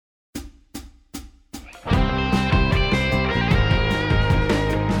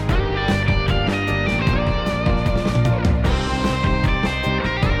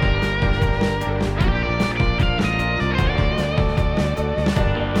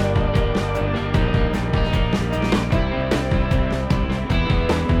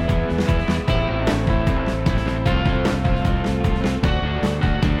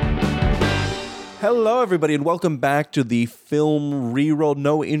Hello, everybody, and welcome back to the film reroll.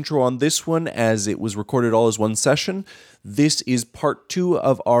 No intro on this one, as it was recorded all as one session. This is part 2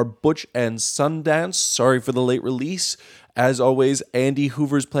 of our Butch and Sundance. Sorry for the late release. As always, Andy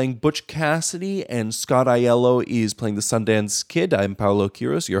Hoover is playing Butch Cassidy, and Scott Aiello is playing the Sundance Kid. I'm Paulo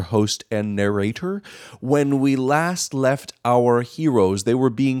Quiros, your host and narrator. When we last left our heroes, they were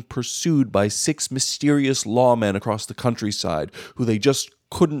being pursued by 6 mysterious lawmen across the countryside, who they just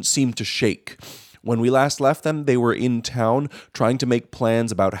couldn't seem to shake. When we last left them, they were in town trying to make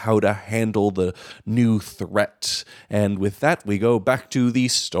plans about how to handle the new threat. And with that, we go back to the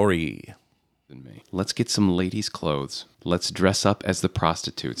story. Let's get some ladies' clothes. Let's dress up as the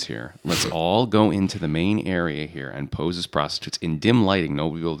prostitutes here. Let's all go into the main area here and pose as prostitutes. In dim lighting,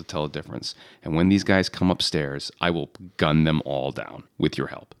 nobody will be able to tell a difference. And when these guys come upstairs, I will gun them all down with your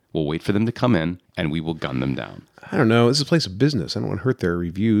help. We'll wait for them to come in, and we will gun them down. I don't know. This is a place of business. I don't want to hurt their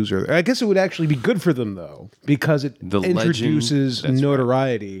reviews. I guess it would actually be good for them, though, because it introduces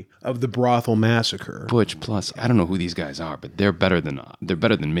notoriety of the brothel massacre. Butch, plus, I don't know who these guys are, but they're better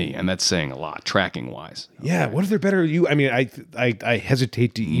than me, and that's saying a lot, tracking-wise. Yeah, what if they're better than you? I mean, I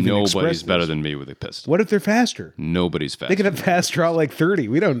hesitate to even express Nobody's this. better than me with a pistol. What if they're faster? Nobody's faster. They could have fast draw like 30.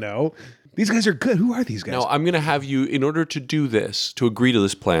 We don't know. These guys are good. Who are these guys? No, I'm going to have you, in order to do this, to agree to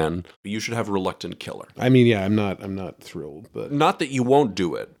this plan, you should have a reluctant killer. I mean, yeah, I'm not thrilled, but Not that you won't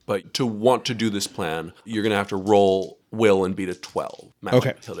do it, but to want to do this plan, you're going to have to roll will and beat a 12.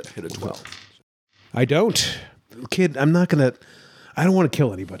 Okay. Hit a 12. I don't. Kid, I don't want to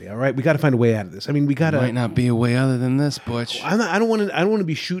kill anybody, all right? We got to find a way out of this. I mean, we got to... Might not be a way other than this, Butch. I don't want to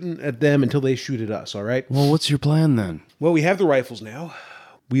be shooting at them until they shoot at us, all right? Well, what's your plan then? Well, we have the rifles now.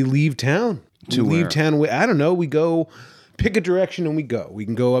 We leave town. Where? I don't know. We go, pick a direction and we go. We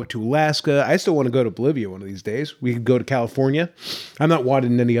can go up to Alaska. I still want to go to Bolivia one of these days. We could go to California. I'm not wanted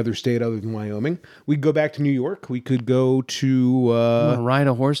in any other state other than Wyoming. We could go back to New York. We could go to... You want to ride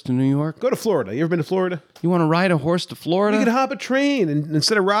a horse to New York? Go to Florida. You ever been to Florida? You want to ride a horse to Florida? We could hop a train, and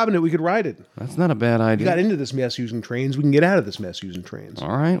instead of robbing it, we could ride it. That's not a bad idea. We got into this mess using trains. We can get out of this mess using trains. All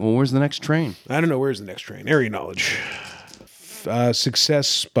right. Well, where's the next train? I don't know. Where's the next train? Area knowledge.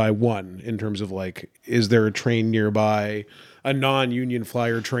 Success by 1 in terms of like, is there a train nearby, a non-Union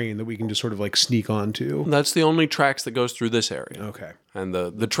Flyer train that we can just sort of like sneak onto? That's the only tracks that goes through this area. Okay. And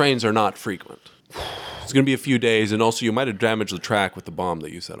the trains are not frequent. It's going to be a few days, and also you might have damaged the track with the bomb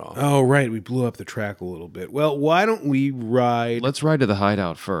that you set off. Oh, right. We blew up the track a little bit. Well, why don't we ride... Let's ride to the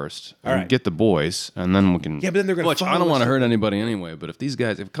hideout first. All right. Get the boys, and then we can... Yeah, but then they're going to follow I don't want to us. hurt anybody anyway, but if these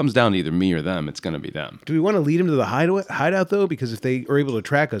guys... If it comes down to either me or them, it's going to be them. Do we want to lead them to the hideout, though? Because if they are able to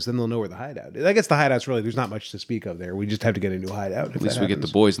track us, then they'll know where the hideout is. I guess the hideout's really... There's not much to speak of there. We just have to get into a hideout. At least we get the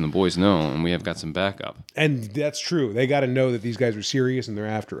boys, and the boys know, and we have got some backup. And that's true. They got to know that these guys are serious and they're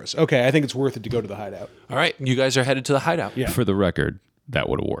after us. Okay, I think it's worth it to go to the hideout. All right, you guys are headed to the hideout. Yeah. For the record, that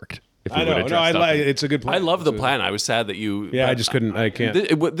would have worked. If we I know. would've No, I dressed up like in- it's a good plan. I love the plan. I was sad that you... Yeah, I just couldn't. I can't.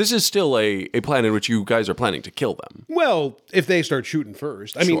 This is still a plan in which you guys are planning to kill them. Well, if they start shooting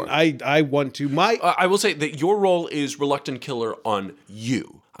first. I Sure. mean, I want to... I will say that your role is reluctant killer on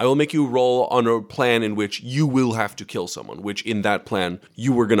you. I will make you roll on a plan in which you will have to kill someone, which in that plan,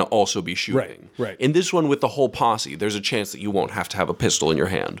 you were going to also be shooting. Right. In this one with the whole posse, there's a chance that you won't have to have a pistol in your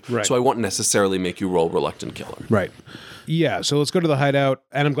hand. Right. So I won't necessarily make you roll reluctant killer. Right. Yeah, so let's go to the hideout,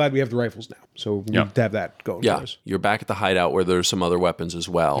 and I'm glad we have the rifles now. So we have to have that going for Yeah, us. you're back at the hideout where there's some other weapons as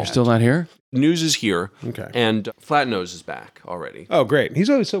well. You're still not here? News is here, Okay. and Flatnose is back already. Oh, great. He's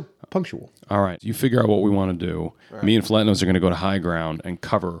always so punctual. All right. You figure out what we want to do. Right. Me and Flatnose are going to go to high ground and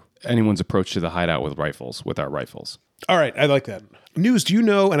cover anyone's approach to the hideout with our rifles. All right, I like that. News, do you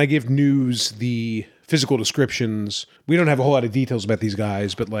know, and I give News the physical descriptions. We don't have a whole lot of details about these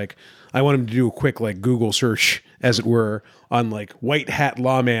guys, but like I want him to do a quick like Google search, as it were, on like white hat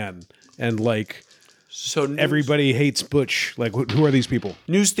lawman and like So News, everybody hates Butch. Like who are these people?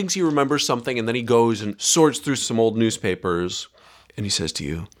 News thinks he remembers something, and then he goes and sorts through some old newspapers, and he says to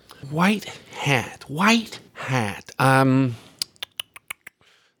you, white hat.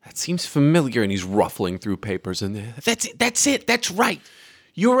 That seems familiar, and he's ruffling through papers, and that's it, that's right.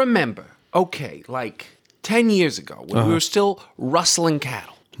 You remember, okay, like 10 years ago, when we were still rustling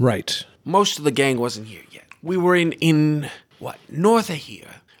cattle. Right. Most of the gang wasn't here yet. We were in north of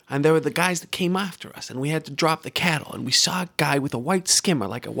here, and there were the guys that came after us, and we had to drop the cattle, and we saw a guy with a white skimmer,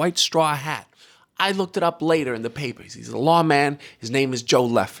 like a white straw hat. I looked it up later in the papers. He's a lawman. His name is Joe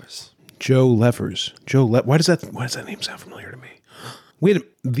Leffers. Joe Leffers. Why does that name sound familiar to me? Wait,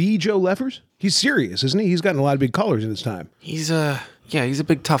 the Joe Leffers? He's serious, isn't he? He's gotten a lot of big callers in his time. He's a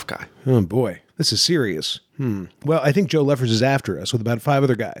big tough guy. Oh boy, this is serious. Well, I think Joe Leffers is after us with about 5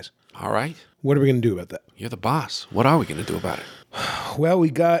 other guys. All right. What are we going to do about that? You're the boss. What are we going to do about it? Well, we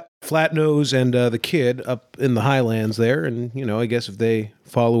got Flatnose and the Kid up in the highlands there, and, I guess if they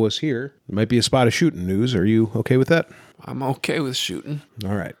follow us here, it might be a spot of shooting news. Are you okay with that? I'm okay with shooting.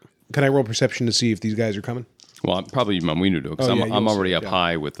 All right. Can I roll perception to see if these guys are coming? Well, probably Mamwinu do, because I'm already up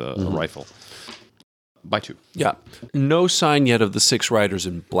high with a rifle. By 2. Yeah. No sign yet of the 6 riders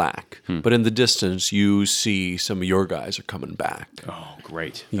in black, but in the distance, you see some of your guys are coming back. Oh,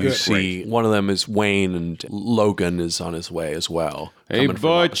 great. You see one of them is Wayne, and Logan is on his way as well. Hey, coming from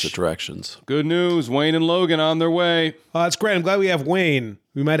Butch. opposite directions. Good news. Wayne and Logan on their way. Oh, that's great. I'm glad we have Wayne.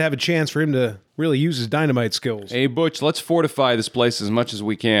 We might have a chance for him to really use his dynamite skills. Hey, Butch, let's fortify this place as much as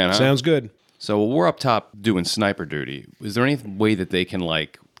we can, huh? Sounds good. So we're up top doing sniper duty. Is there any way that they can,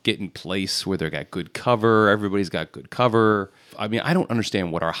 get in place where they got good cover? Everybody's got good cover. I mean, I don't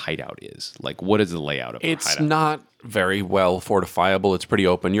understand what our hideout is. What is the layout of our hideout? It's not very well fortifiable. It's pretty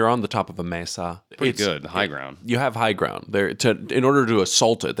open. You're on the top of a mesa. Pretty good, high ground. You have high ground. In order to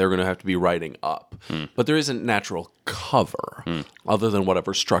assault it, they're going to have to be riding up. But there isn't natural cover other than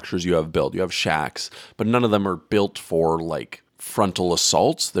whatever structures you have built. You have shacks, but none of them are built for, frontal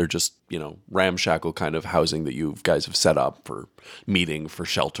assaults. They're just, ramshackle kind of housing that you guys have set up for meeting, for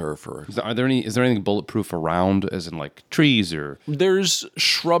shelter, for... Is there anything bulletproof around, as in trees or... There's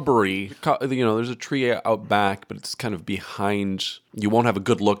shrubbery. There's a tree out back, but it's kind of behind. You won't have a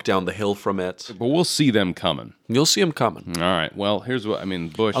good look down the hill from it. But we'll see them coming. You'll see them coming. All right. Well, here's what...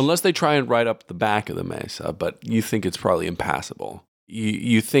 Bush... Unless they try and ride up the back of the mesa, but you think it's probably impassable.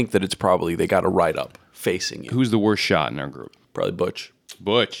 You think that it's probably they got to ride up facing you. Who's the worst shot in our group? Probably Butch.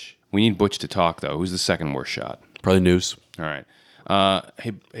 Butch. We need Butch to talk, though. Who's the second worst shot? Probably News. All right.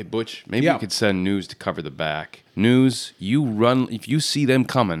 Hey, Butch, maybe we could send News to cover the back. News, you run. If you see them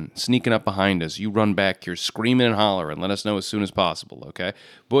coming, sneaking up behind us, you run back here screaming and hollering. Let us know as soon as possible, okay?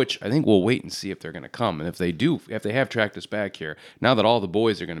 Butch, I think we'll wait and see if they're going to come. And if they have tracked us back here, now that all the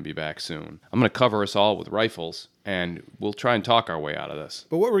boys are going to be back soon, I'm going to cover us all with rifles, and we'll try and talk our way out of this.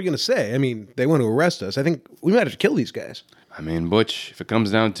 But what were we going to say? They want to arrest us. I think we might have to kill these guys. Butch, if it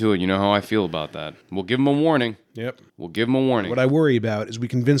comes down to it, you know how I feel about that. We'll give them a warning. Yep. We'll give them a warning. What I worry about is we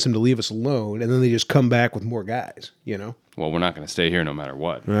convince them to leave us alone, and then they just come back with more guys, Well, we're not going to stay here no matter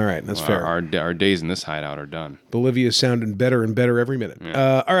what. All right, that's fair. Our days in this hideout are done. Bolivia's sounding better and better every minute.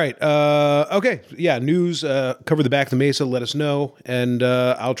 Yeah. All right. Okay. Yeah, News, cover the back of the mesa, let us know, and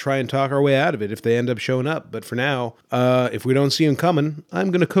I'll try and talk our way out of it if they end up showing up. But for now, if we don't see them coming,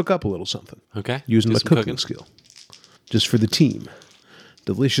 I'm going to cook up a little something. Okay. Using my cooking skill. Just for the team.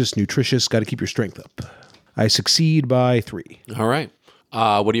 Delicious, nutritious, got to keep your strength up. I succeed by 3. All right.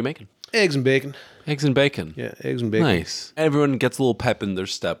 What are you making? Eggs and bacon. Eggs and bacon. Yeah, eggs and bacon. Nice. Everyone gets a little pep in their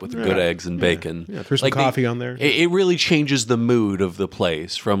step with good eggs and bacon. Yeah, throw some coffee on there. It really changes the mood of the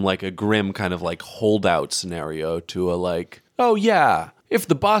place from a grim kind of holdout scenario to oh yeah, if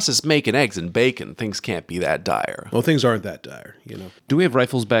the boss is making eggs and bacon, things can't be that dire. Well, things aren't that dire, Do we have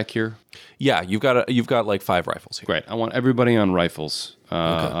rifles back here? Yeah, you've got 5 rifles here. Great. I want everybody on rifles.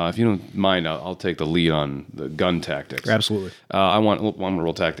 If you don't mind, I'll take the lead on the gun tactics. Absolutely. I'm going to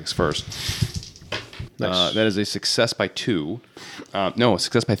roll tactics first. Nice. That is a success by 2. No, a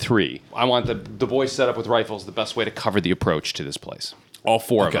success by 3. I want the boys set up with rifles the best way to cover the approach to this place. All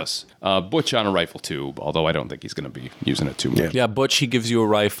 4 of us. Butch on a rifle too, although I don't think he's going to be using it too much. Yeah, Butch, he gives you a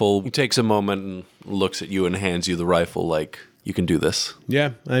rifle. He takes a moment and looks at you and hands you the rifle you can do this.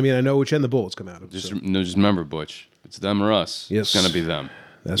 Yeah, I know which end the bullets come out of. Just remember, Butch, it's them or us. Yes. It's going to be them.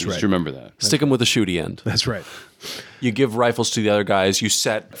 That's right. Just remember that. Stick them with a shooty end. That's right. You give rifles to the other guys. You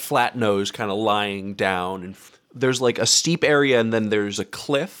set Flatnose kind of lying down. And there's a steep area and then there's a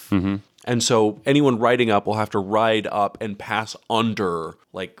cliff. Mm-hmm. And so anyone riding up will have to ride up and pass under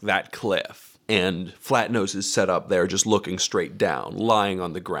that cliff. And Flatnose is set up there just looking straight down, lying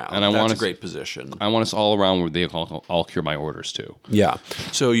on the ground. And that's a great position. I want us all around where they all hear my orders too. Yeah.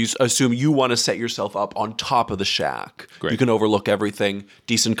 So you assume you want to set yourself up on top of the shack. Great. You can overlook everything,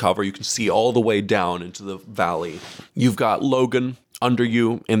 decent cover. You can see all the way down into the valley. You've got Logan under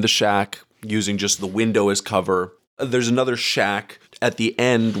you in the shack using just the window as cover. There's another shack at the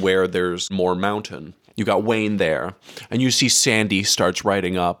end where there's more mountain. You got Wayne there, and you see Sandy starts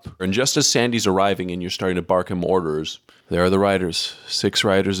riding up. And just as Sandy's arriving and you're starting to bark him orders, there are the riders, 6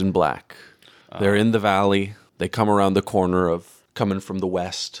 riders in black. They're in the valley. They come around the corner coming from the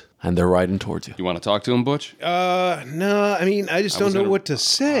west, and they're riding towards you. You want to talk to him, Butch? No, I just don't know what to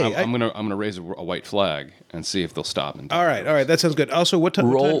say. I'm gonna raise a white flag and see if they'll stop. All right, that sounds good. Also, what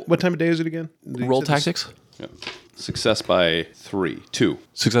time of day is it again? Roll tactics. Yeah. Success by 2.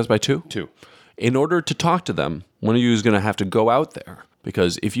 Success by 2? 2. In order to talk to them, one of you is going to have to go out there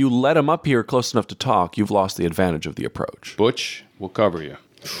Because if you let him up here close enough to talk, you've lost the advantage of the approach. Butch, we'll cover you.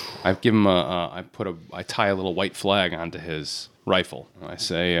 I've given him I tie a little white flag onto his rifle. I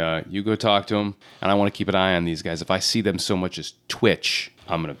say, you go talk to him, and I want to keep an eye on these guys. If I see them so much as twitch,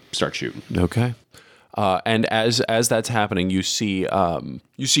 I'm going to start shooting. Okay. And as that's happening, you see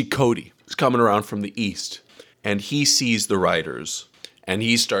Cody. He's coming around from the east, and he sees the riders, and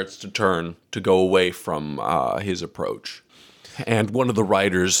he starts to turn to go away from his approach. And one of the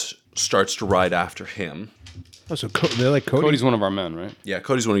riders starts to ride after him. Oh, so they're like Cody? Cody's one of our men, right? Yeah,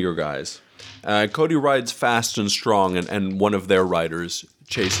 Cody's one of your guys. Cody rides fast and strong, and one of their riders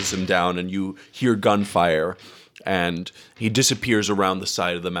chases him down, and you hear gunfire, and he disappears around the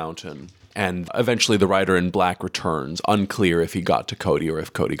side of the mountain. And eventually the rider in black returns, unclear if he got to Cody or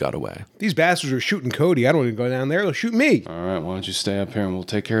if Cody got away. These bastards are shooting Cody. I don't want to go down there. They'll shoot me. All right, why don't you stay up here and we'll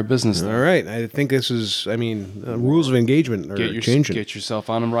take care of business then. All right. I think this is, rules of engagement are changing. Get yourself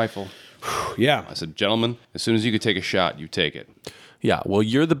on a rifle. Yeah. I said, gentlemen, as soon as you could take a shot, you take it. Yeah, well,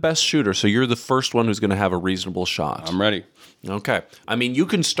 you're the best shooter, so you're the first one who's going to have a reasonable shot. I'm ready. Okay. You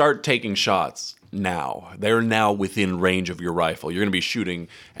can start taking shots now. They're now within range of your rifle. You're going to be shooting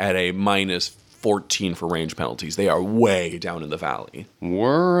at a minus 14 for range penalties. They are way down in the valley. They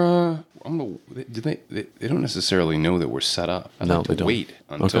don't necessarily know that we're set up. I'd like to wait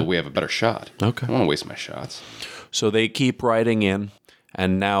until we have a better shot. Okay. I don't want to waste my shots. So they keep riding in,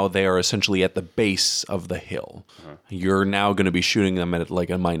 and now they are essentially at the base of the hill. You're now going to be shooting them at like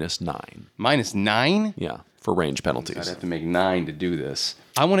a minus 9. Minus 9? Yeah, for range penalties. I'd have to make 9 to do this.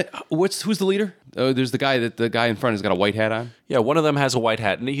 I want to. Who's the leader? There's the guy in front has got a white hat on. Yeah, one of them has a white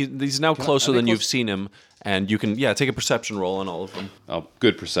hat, and he's now closer than you've seen him. And you can take a perception roll on all of them. Oh,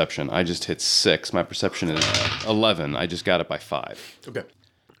 good perception. I just hit 6. My perception is 11. I just got it by 5. Okay.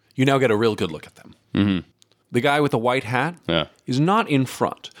 You now get a real good look at them. Mm-hmm. The guy with the white hat is not in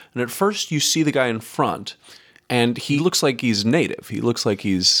front. And at first you see the guy in front, and he looks like he's native. He looks like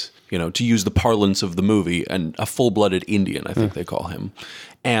he's, to use the parlance of the movie, and a full-blooded Indian, I think they call him.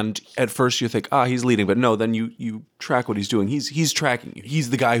 And at first you think, he's leading, but no, then you track what he's doing. He's tracking you. He's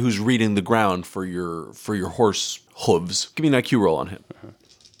the guy who's reading the ground for your horse hooves. Give me an IQ roll on him.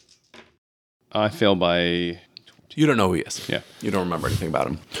 I fail by... You don't know who he is. Yeah. You don't remember anything about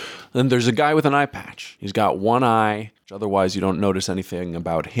him. Then there's a guy with an eye patch. He's got one eye, which otherwise you don't notice anything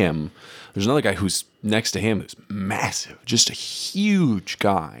about him. There's another guy who's next to him who's massive, just a huge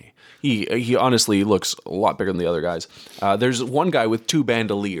guy. He honestly looks a lot bigger than the other guys. There's one guy with 2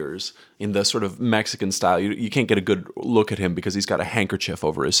 bandoliers in the sort of Mexican style. You can't get a good look at him because he's got a handkerchief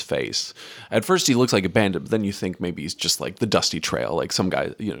over his face. At first he looks like a bandit, but then you think maybe he's just like the Dusty Trail. Like some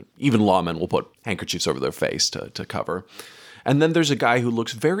guy, even lawmen will put handkerchiefs over their face to cover. And then there's a guy who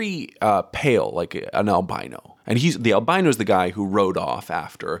looks very pale, like an albino. And the albino is the guy who rode off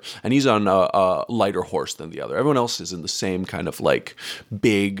after, and he's on a lighter horse than the other. Everyone else is in the same kind of like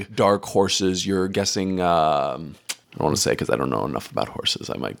big, dark horses. You're guessing, I don't want to say because I don't know enough about horses.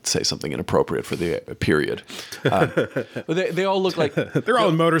 I might say something inappropriate for the period. But they all look like... They're all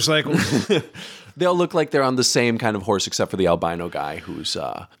on motorcycles. They all look like they're on the same kind of horse except for the albino guy who's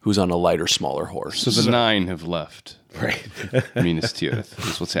on a lighter, smaller horse. So the 9 have left. Right. Minas Tirith.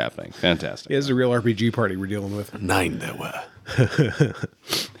 That's what's happening. Fantastic. Yeah, this is a real RPG party we're dealing with. 9 there were.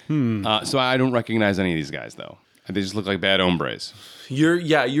 So I don't recognize any of these guys, though. They just look like bad hombres.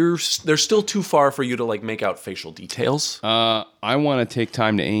 They're still too far for you to like make out facial details. I want to take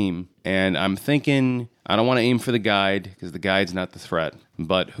time to aim, and I'm thinking I don't want to aim for the guide because the guide's not the threat.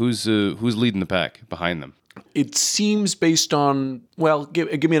 But who's leading the pack behind them? It seems based on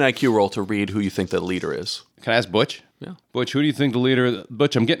give me an IQ roll to read who you think the leader is. Can I ask Butch? Yeah. Butch, who do you think the leader is?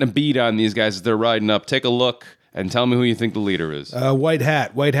 Butch, I'm getting a bead on these guys as they're riding up. Take a look and tell me who you think the leader is. White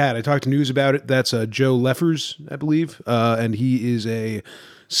hat. I talked to News about it. That's Joe Leffers, I believe. And he is a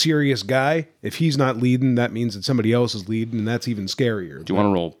serious guy. If he's not leading, that means that somebody else is leading, and that's even scarier. Do you want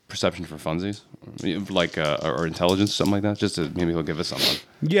to roll perception for funsies? Like, or intelligence, something like that? Just to maybe he'll give us something.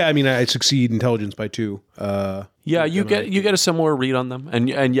 Yeah, I succeed intelligence by 2. You get a similar read on them,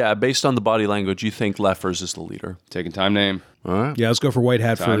 and yeah, based on the body language, you think Leffers is the leader. Taking time name. All right. Yeah, let's go for white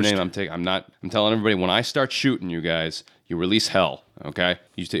hat Time first. name. I'm telling everybody when I start shooting you guys, you release hell. Okay,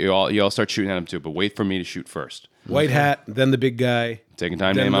 you all start shooting at them too, but wait for me to shoot first. White hat, then the big guy. Taking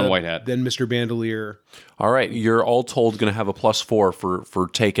time name on white hat. Then Mr. Bandolier. All right, you're all told going to have a +4 for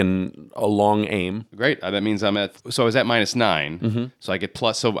taking a long aim. Great. That means I was at -9. Mm-hmm. So I get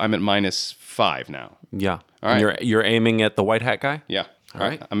plus. So I'm at -5 now. Yeah. All right. And you're aiming at the white hat guy. Yeah. All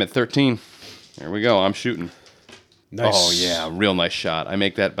right. I'm at 13. There we go. I'm shooting. Nice. Oh yeah, real nice shot. I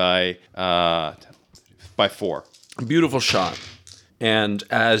make that by 4. Beautiful shot. And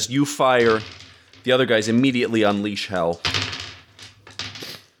as you fire, the other guys immediately unleash hell.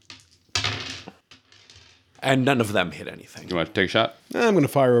 And none of them hit anything. You want to take a shot? I'm going to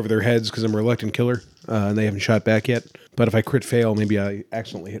fire over their heads because I'm a reluctant killer, and they haven't shot back yet. But if I crit fail, maybe I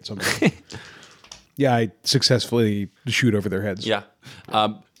accidentally hit somebody. Yeah, I successfully shoot over their heads. Yeah.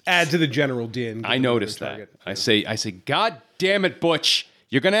 Add to the general din. I noticed that. I say, God damn it, Butch.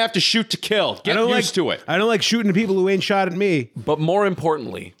 You're going to have to shoot to kill. Get used to it. I don't like shooting people who ain't shot at me. But more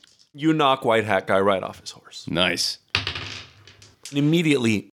importantly, you knock White Hat Guy right off his horse. Nice. And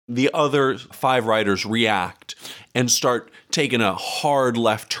immediately, the other 5 riders react and start taking a hard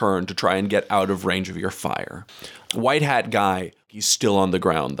left turn to try and get out of range of your fire. White Hat Guy, he's still on the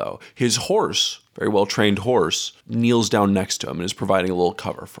ground, though. His horse, very well-trained horse, kneels down next to him and is providing a little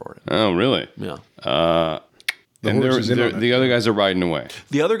cover for it. Oh, really? Yeah. And the other guys are riding away.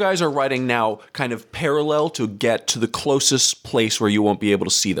 The other guys are riding now kind of parallel to get to the closest place where you won't be able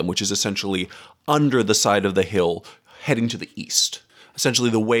to see them, which is essentially under the side of the hill, heading to the east. Essentially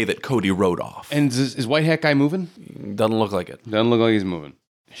the way that Cody rode off. And is White Hat Guy moving? Doesn't look like it. Doesn't look like he's moving.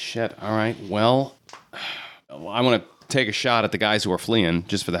 Shit. All right. Well, I want to take a shot at the guys who are fleeing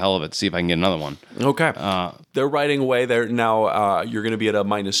just for the hell of it, see if I can get another one. Okay. They're riding away. They're now, you're going to be at a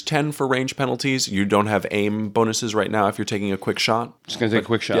 -10 for range penalties. You don't have aim bonuses right now if you're taking a quick shot. Just going to take a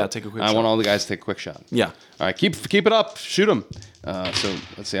quick shot. Yeah, take a quick shot. I want all the guys to take a quick shot. Yeah. All right. Keep it up. Shoot them. So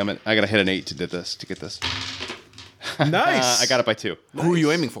let's see. I got to hit an 8 to get this. Nice. I got it by 2. Who are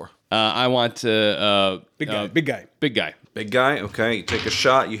you aiming for? I want to... Big guy. Big guy. Big guy. Okay. You take a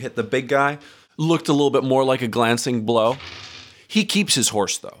shot. You hit the big guy. Looked a little bit more like a glancing blow. He keeps his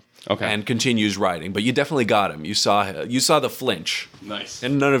horse, though. Okay. And continues riding. But you definitely got him. You saw the flinch. Nice.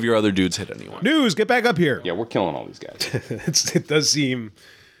 And none of your other dudes hit anyone. News, get back up here. Yeah, we're killing all these guys. It does seem...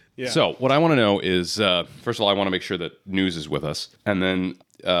 Yeah. So what I want to know is, first of all, I want to make sure that News is with us. And then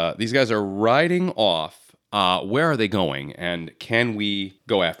these guys are riding off. Where are they going? And can we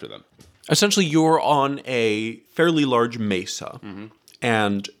go after them? Essentially, you're on a fairly large mesa. Mm-hmm.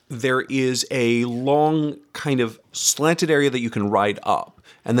 And there is a long kind of slanted area that you can ride up.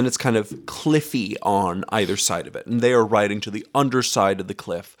 And then it's kind of cliffy on either side of it. And they are riding to the underside of the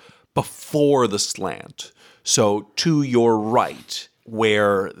cliff before the slant. So to your right,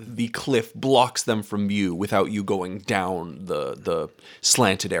 where the cliff blocks them from view without you going down the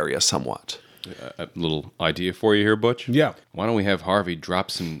slanted area somewhat. A little idea for you here, Butch? Yeah. Why don't we have Harvey drop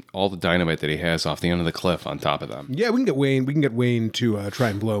all the dynamite that he has off the end of the cliff on top of them? Yeah, we can get Wayne to try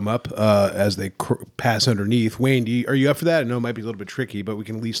and blow them up as they pass underneath. Wayne, are you up for that? I know it might be a little bit tricky, but we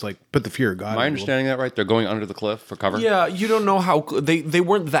can at least put the fear of God. Am I understanding that right? They're going under the cliff for cover? Yeah, you don't know how... They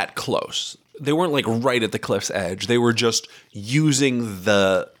weren't that close. They weren't right at the cliff's edge. They were just using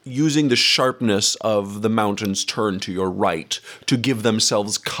the sharpness of the mountain's turn to your right to give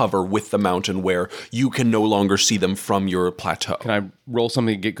themselves cover with the mountain where you can no longer see them from your plateau. Can I roll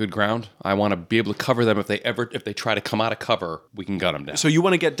something to get good ground? I want to be able to cover them if they try to come out of cover, we can gun them down. So you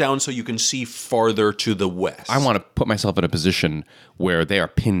want to get down so you can see farther to the west. I want to put myself in a position where they are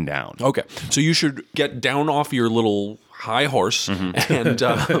pinned down. Okay. So you should get down off your little high horse and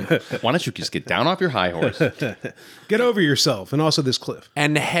why don't you just get down off your high horse? Get over yourself and also this cliff.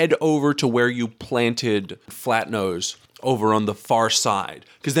 And head over to where you planted Flatnose over on the far side,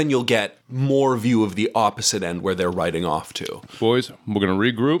 because then you'll get more view of the opposite end where they're riding off to. Boys, we're going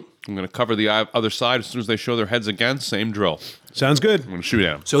to regroup. I'm going to cover the other side. As soon as they show their heads again, same drill. Sounds good. I'm going to shoot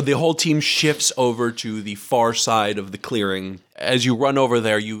at them. So the whole team shifts over to the far side of the clearing. As you run over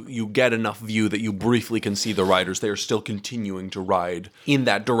there, you get enough view that you briefly can see the riders. They are still continuing to ride in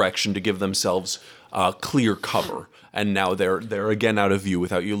that direction to give themselves clear cover. And now they're again out of view.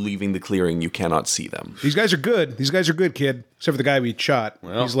 Without you leaving the clearing, you cannot see them. These guys are good. These guys are good, kid. Except for the guy we shot.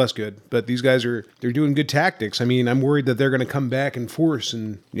 Well, he's less good. But these guys they're doing good tactics. I mean, I'm worried that they're going to come back in force.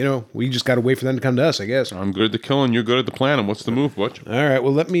 And, we just got to wait for them to come to us, I guess. I'm good at the killing. You're good at the planning. What's the move, Butch? All right.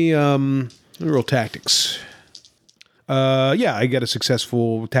 Well, let me roll tactics. Yeah, I get a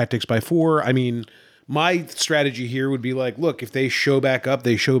successful tactics by 4. I mean, my strategy here would be look, if they show back up,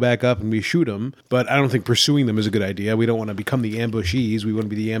 and we shoot them. But I don't think pursuing them is a good idea. We don't want to become the ambushees. We want to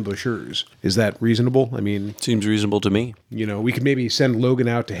be the ambushers. Is that reasonable? I mean... Seems reasonable to me. We could maybe send Logan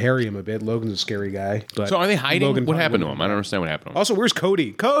out to harry him a bit. Logan's a scary guy. But so are they hiding? What happened to him? I don't understand what happened to him. Also, where's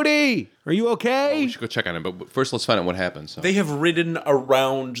Cody? Cody! Are you okay? We should go check on him, but first let's find out what happened. So. They have ridden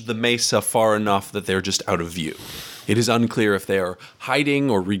around the mesa far enough that they're just out of view. It is unclear if they are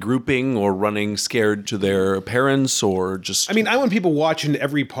hiding or regrouping or running scared to their parents or just... I mean, I want people watching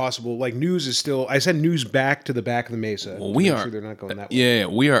every possible... Like, news is still... I send news back to the back of the mesa. Well, we are... Sure they're not going that way. Yeah,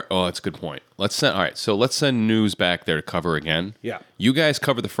 we are... Oh, that's a good point. Let's send news back there to cover again. Yeah. You guys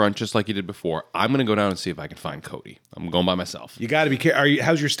cover the front just like you did before. I'm going to go down and see if I can find Cody. I'm going by myself. You got to be careful.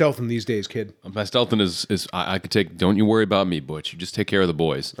 How's your stealthing these days, kid? My stealthing is I could take... Don't you worry about me, Butch. You just take care of the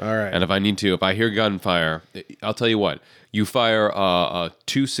boys. All right. And if I need to, if I hear gunfire, I'll tell you what. You fire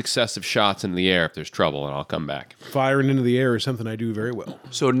 2 successive shots into the air if there's trouble, and I'll come back. Firing into the air is something I do very well.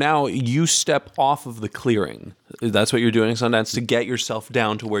 So now you step off of the clearing. That's what you're doing, Sundance, to get yourself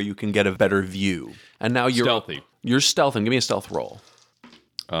down to where you can get a better view. And now you're... Stealthy. You're stealthing. Give me a stealth roll.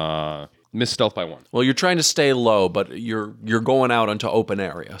 Miss stealth by 1. Well, you're trying to stay low, but you're going out onto open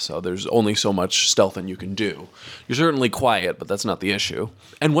area, so there's only so much stealthing you can do. You're certainly quiet, but that's not the issue.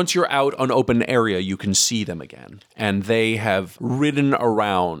 And once you're out on open area, you can see them again. And they have ridden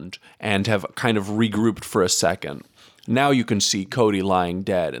around and have kind of regrouped for a second. Now you can see Cody lying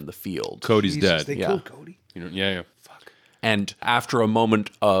dead in the field. Cody's dead. They Yeah. killed Cody? You know, yeah. And after a moment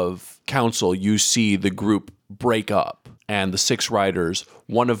of counsel, you see the group break up. And the 6 riders,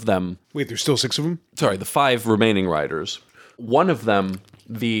 one of them... Wait, there's still 6 of them? Sorry, the 5 remaining riders. One of them,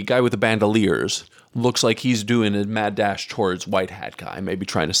 the guy with the bandoliers, looks like he's doing a mad dash towards White Hat guy, maybe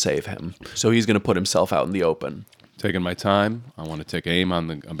trying to save him. So he's going to put himself out in the open. Taking my time. I want to take aim on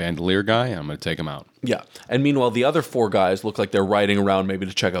the bandolier guy. I'm going to take him out. Yeah. And meanwhile, the other 4 guys look like they're riding around maybe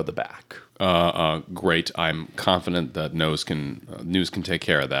to check out the back. Great. I'm confident that News can take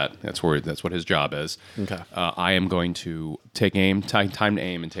care of that. That's what his job is. Okay. I am going to take aim, time to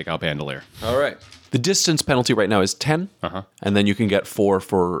aim, and take out bandolier. All right. The distance penalty right now is 10. Uh-huh. And then you can get 4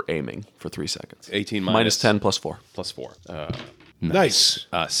 for aiming for 3 seconds. 18 minus 10 plus 4. Plus 4. Nice.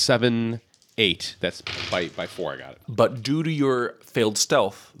 7, 8. That's by 4. I got it. But due to your failed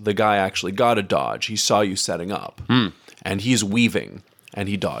stealth, the guy actually got a dodge. He saw you setting up. And he's weaving. And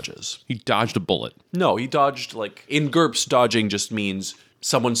he dodges. He dodged a bullet. No, he dodged, like, in GURPS, dodging just means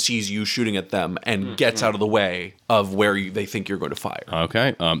someone sees you shooting at them and gets out of the way of where they think you're going to fire.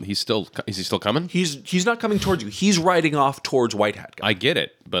 Okay. Is he still coming? He's not coming towards you. He's riding off towards White Hat guy. I get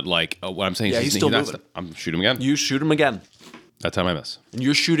it, but like what I'm saying is he's still not. moving. I'm shooting him again. You shoot him again. That time I miss. And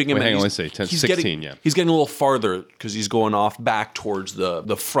you're shooting him. Wait, hang on, he's- let's say 10, he's 16, yeah. He's getting a little farther because he's going off back towards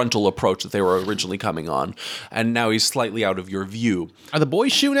the frontal approach that they were originally coming on. And now he's slightly out of your view. Are the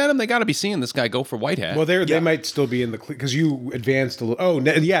boys shooting at him? They got to be seeing this guy go for White Hat. Well, they might still be in the... Because you advanced a little... Oh,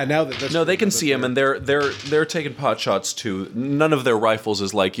 yeah, now that... That's, No, they can see him, and they're taking pot shots too. None of their rifles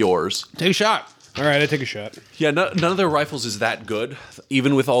is like yours. take a shot. All right, I take a shot. Yeah, none of their rifles is that good.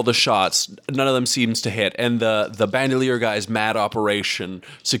 Even with all the shots, none of them seems to hit. And the bandolier guy's mad operation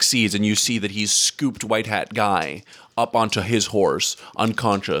succeeds, and you see that he's scooped White Hat guy up onto his horse,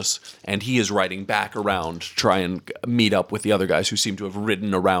 unconscious, and he is riding back around to try and meet up with the other guys who seem to have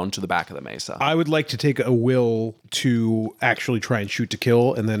ridden around to the back of the mesa. I would like to take a will to actually try and shoot to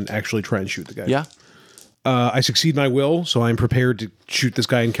kill, and then actually try and shoot the guy. Yeah, I succeed my will, so I'm prepared to shoot this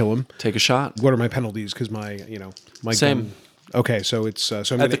guy and kill him. take a shot. What are my penalties? Because my Same. gun... Okay, so it's... so I'm At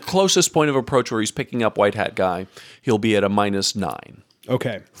gonna, the closest point of approach where he's picking up White Hat guy, he'll be at a -9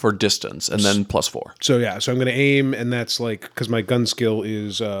 okay. for distance, and then +4. So yeah, so I'm going to aim, and that's like... Because my gun skill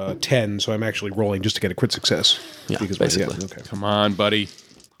is 10, so I'm actually rolling just to get a crit success. Yeah, because basically. okay. Come on, buddy.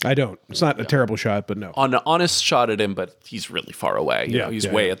 I don't. It's not a terrible shot, but no. On an honest shot at him, but he's really far away. You Yeah, know, he's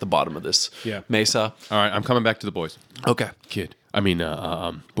yeah, way yeah. at the bottom of this Yeah. mesa. All right, I'm coming back to the boys. Okay. Kid. I mean,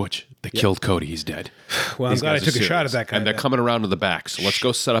 Butch. They killed Cody. He's dead. Well, I'm These glad I guys are took a shot at serious. that guy. And they're then. coming around to the back, so let's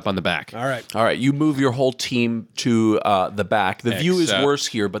go set up on the back. All right. All right. You move your whole team to the back. The view is Except- worse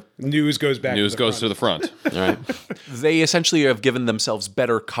here, but News goes back. News to the goes front. to the front. all right. They essentially have given themselves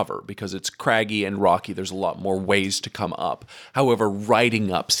better cover because it's craggy and rocky. There's a lot more ways to come up. However,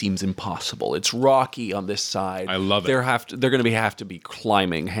 riding up seems impossible. It's rocky on this side. I love it. They're going to have to be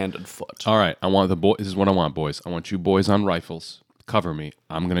climbing hand and foot. All right, I want the boy. This is what I want, boys. I want you boys on rifles. Cover me.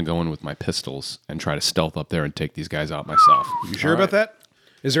 I'm gonna go in with my pistols and try to stealth up there and take these guys out myself. You sure about that?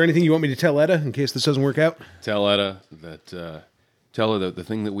 Is there anything you want me to tell Etta in case this doesn't work out? Tell Etta that. Tell her that the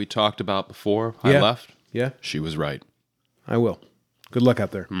thing that we talked about before I Yeah. left. Yeah, She was right. I will. Good luck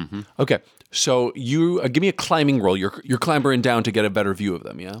out there. Okay. So you give me a climbing roll. You're clambering down to get a better view of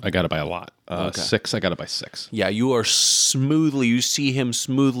them, yeah? I got it by a lot. 6. I got it by 6. Yeah, you see him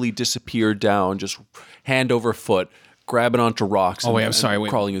smoothly disappear down, just hand over foot, grabbing onto rocks. Oh, wait, and- I'm sorry, and wait.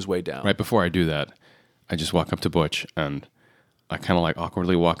 crawling his way down. Right before I do that, I just walk up to Butch and I kind of like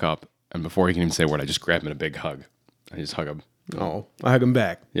awkwardly walk up And before he can even say a word, I just grab him in a big hug. I just hug him. Oh, I hug him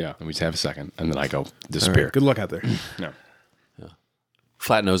back. Yeah, and we just have a second, and then I go All disappear. right, good luck out there. No.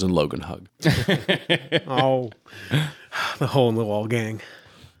 Flat Nose and Logan hug. Oh, the hole in the wall gang.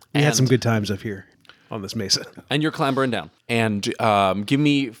 We had some good times up here on this mesa. And you're clambering down. And give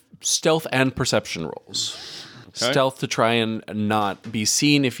me stealth and perception rolls. Okay. Stealth to try and not be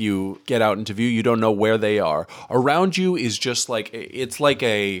seen. If you get out into view, you don't know where they are. Around you is just like, it's like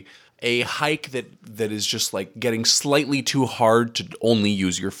a hike that is just like getting slightly too hard to only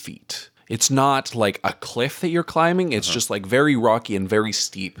use your feet. It's not like a cliff that you're climbing. It's just like very rocky and very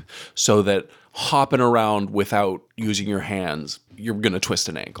steep, so that hopping around without using your hands, you're going to twist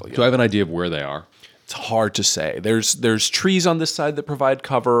an ankle. Do I have an idea of where they are? It's hard to say. There's trees on this side that provide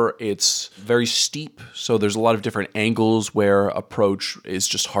cover. It's very steep, so there's a lot of different angles where approach is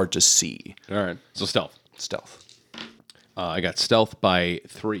just hard to see. All right. So stealth. Stealth. I got stealth by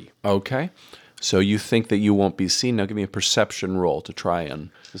 3. Okay. So you think that you won't be seen. Now give me a perception roll to try and...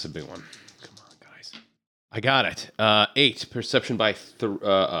 This is a big one. Come on, guys. I got it. 8. Perception by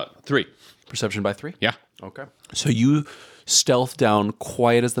 3. Perception by 3? Yeah. Okay. So you stealth down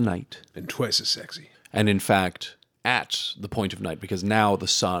quiet as the night. And twice as sexy. And in fact, at the point of night, because now the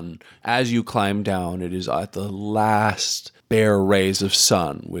sun, as you climb down, it is at the last bare rays of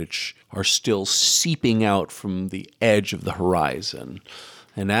sun, which are still seeping out from the edge of the horizon.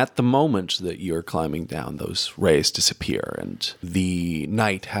 And at the moment that you're climbing down, those rays disappear, and the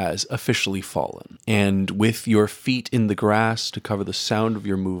night has officially fallen. And with your feet in the grass to cover the sound of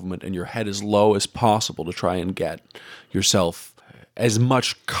your movement, and your head as low as possible to try and get yourself as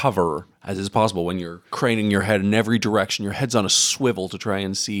much cover as is possible when you're craning your head in every direction. Your head's on a swivel to try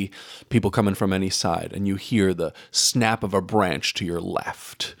and see people coming from any side, and you hear the snap of a branch to your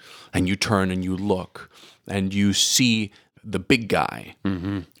left, and you turn and you look, and you see the big guy,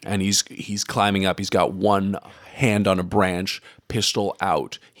 and he's climbing up. He's got one hand on a branch, pistol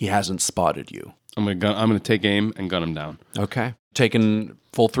out. He hasn't spotted you. I'm gonna take aim and gun him down. Okay. Taking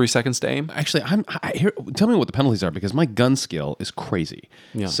full 3 seconds to aim? Actually, tell me what the penalties are, because my gun skill is crazy.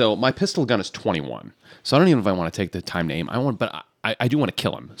 Yeah. So my pistol gun is 21. So I don't even know if I want to take the time to aim. I do want to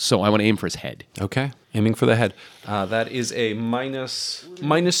kill him. So I want to aim for his head. Okay. Aiming for the head. That is a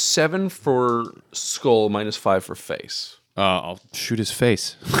 -7 for skull, -5 for face. I'll shoot his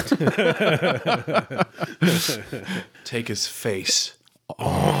face. Take his face.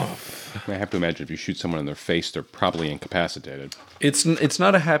 I have to imagine if you shoot someone in their face, they're probably incapacitated. It's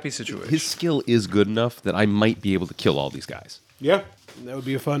not a happy situation. His skill is good enough that I might be able to kill all these guys. Yeah. That would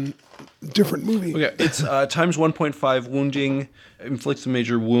be a fun, different movie. Okay, it's times 1.5 wounding, inflicts a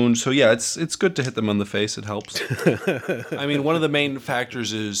major wound. So yeah, it's good to hit them on the face. It helps. I mean, one of the main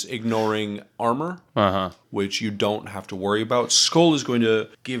factors is ignoring armor, which you don't have to worry about. Skull is going to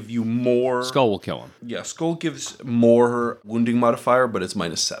give you more. Skull will kill him. Yeah, Skull gives more wounding modifier, but it's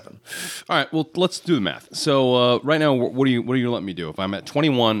 -7. All right, well, let's do the math. So right now, what are you letting me do? If I'm at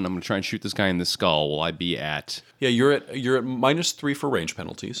 21, I'm going to try and shoot this guy in the skull. Will I be at? Yeah, you're at -3 for range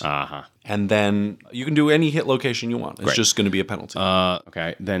penalties. Uh-huh. And then you can do any hit location you want. It's Great. just going to be a penalty.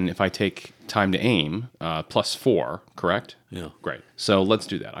 Okay, then if I take time to aim, +4, correct? Yeah. Great. So let's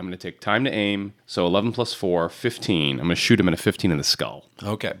do that. I'm going to take time to aim. So 11 + 4, 15. I'm going to shoot him at a 15 in the skull.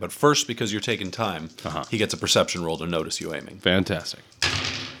 Okay, but first, because you're taking time, he gets a perception roll to notice you aiming. Fantastic.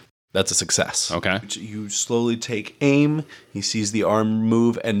 That's a success. Okay. You slowly take aim. He sees the arm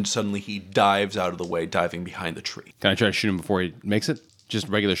move, and suddenly he dives out of the way, diving behind the tree. Can I try to shoot him before he makes it? Just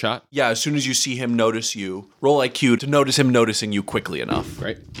regular shot? Yeah, as soon as you see him notice you, roll IQ to notice him noticing you quickly enough.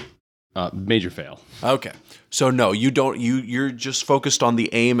 Great. Major fail. Okay. So no, you don't. You're just focused on the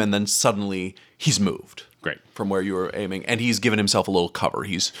aim, and then suddenly he's moved. Great. From where you were aiming, and he's given himself a little cover.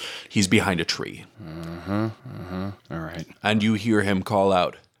 He's behind a tree. All right. And you hear him call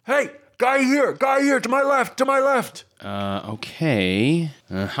out, "Hey, guy here, to my left." Okay.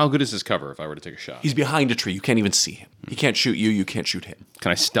 How good is his cover if I were to take a shot? He's behind a tree. You can't even see him. He can't shoot you. You can't shoot him.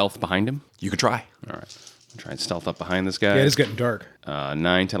 Can I stealth behind him? You could try. All right. I'll try and stealth up behind this guy. Yeah, it is getting dark.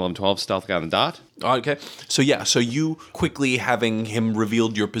 9, 10, 11, 12. Stealth guy on the dot. Okay. So you quickly, having him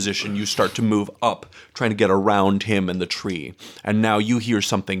revealed your position, you start to move up, trying to get around him and the tree. And now you hear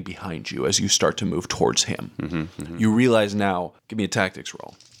something behind you as you start to move towards him. You realize now, give me a tactics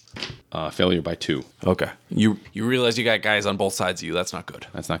roll. Failure by 2. Okay. You realize you got guys on both sides of you. That's not good.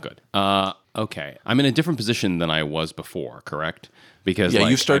 That's not good. Okay. I'm in a different position than I was before, correct? Because Yeah, like,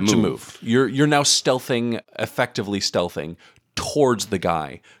 you start I to move. You're now effectively stealthing towards the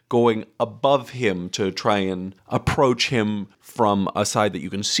guy, going above him to try and approach him from a side that you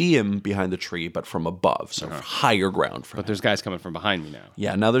can see him behind the tree, but from above, so higher ground for him. But there's guys coming from behind me now.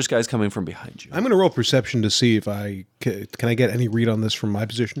 Yeah, now there's guys coming from behind you. I'm going to roll perception to see if can I get any read on this from my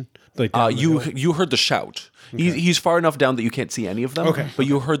position? Like You heard the shout. Okay. He's far enough down that you can't see any of them. Okay. But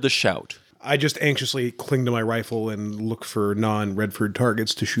you heard the shout. I just anxiously cling to my rifle and look for non-Redford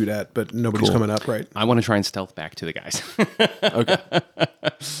targets to shoot at, but nobody's coming up, right? I want to try and stealth back to the guys. Okay.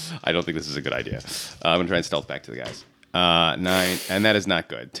 I don't think this is a good idea. I'm going to try and stealth back to the guys. 9, and that is not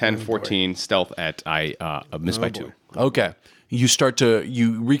good. 10, 14, stealth at, I missed by 2. Okay.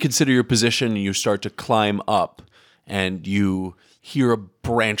 You reconsider your position and you start to climb up and you hear a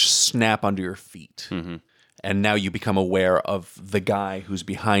branch snap under your feet. Mm-hmm. And now you become aware of the guy who's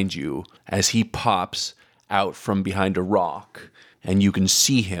behind you as he pops out from behind a rock. And you can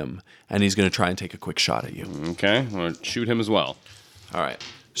see him, and he's going to try and take a quick shot at you. Okay, I'm going to shoot him as well. All right.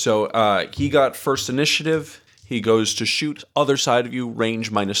 So he got first initiative. He goes to shoot. Other side of you,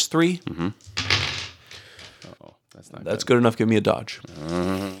 range -3. Mm-hmm. Oh, that's not That's good enough. Give me a dodge.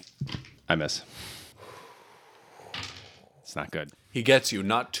 I miss. It's not good. He gets you.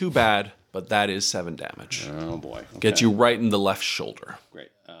 Not too bad, but that is 7 damage. Oh, boy. Okay. Gets you right in the left shoulder. Great.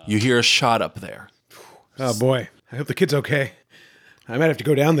 You hear a shot up there. Oh, boy. I hope the kid's okay. I might have to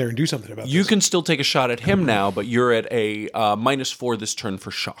go down there and do something about this. You can still take a shot at him now, but you're at a -4 this turn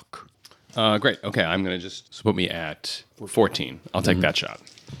for shock. Great. Okay, I'm going to just put me at 14. I'll take that shot.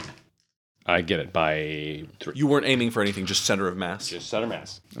 I get it by 3. You weren't aiming for anything, just center of mass. Just center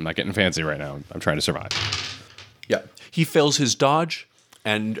mass. I'm not getting fancy right now. I'm trying to survive. Yeah. He fails his dodge,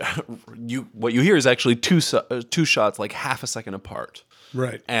 and what you hear is actually two shots like half a second apart.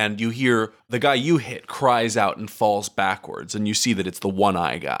 Right. And you hear the guy you hit cries out and falls backwards, and you see that it's the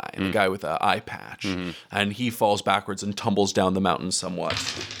one-eye guy, the guy with the eye patch. Mm-hmm. And he falls backwards and tumbles down the mountain somewhat.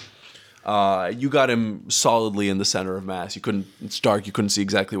 You got him solidly in the center of mass. It's dark, you couldn't see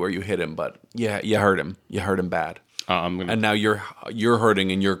exactly where you hit him, but yeah, you hurt him. You hurt him bad. And now you're hurting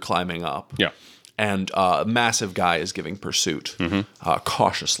and you're climbing up. Yeah. And a massive guy is giving pursuit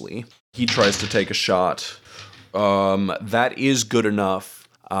cautiously. He tries to take a shot. That is good enough.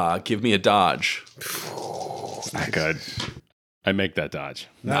 Give me a dodge. It's not good. I make that dodge.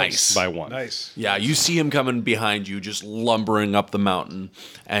 Nice. By 1. Nice. Yeah, you see him coming behind you, just lumbering up the mountain,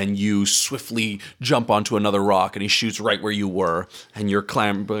 and you swiftly jump onto another rock, and he shoots right where you were, and you're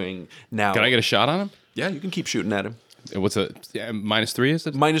clambering now. Can I get a shot on him? Yeah, you can keep shooting at him. What's -3 is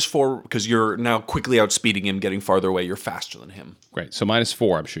it? -4, because you're now quickly outspeeding him, getting farther away. You're faster than him. Great. So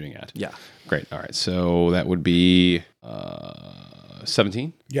 -4 I'm shooting at. Yeah. Great. All right. So that would be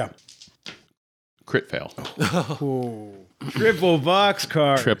 17. Yeah. Crit fail. Oh. Triple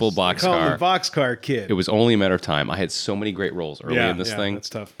boxcar. Triple Call him boxcar. the boxcar kid. It was only a matter of time. I had so many great rolls early in this thing. That's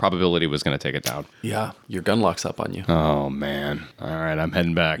tough. Probability was going to take it down. Yeah, your gun locks up on you. Oh, man. All right. I'm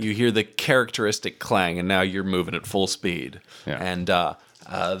heading back. You hear the characteristic clang, and now you're moving at full speed. Yeah. And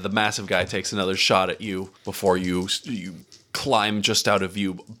the massive guy takes another shot at you before you climb just out of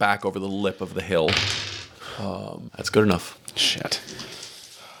view back over the lip of the hill. That's good enough. Shit.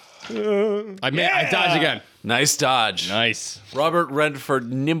 I dodge again. Nice dodge. Nice. Robert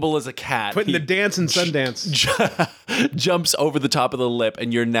Redford, nimble as a cat. Putting the dance in Sundance. Jumps over the top of the lip,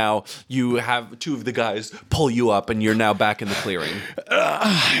 and you have 2 of the guys pull you up, and you're now back in the clearing.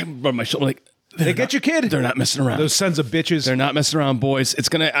 I rub my shoulder like, They get your kid. they're not messing around. Those sons of bitches. They're not messing around, boys. It's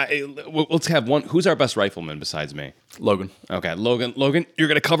going to... let's have one. Who's our best rifleman besides me? Logan. Okay, Logan, you're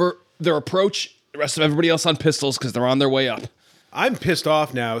going to cover their approach. The rest of everybody else on pistols because they're on their way up. I'm pissed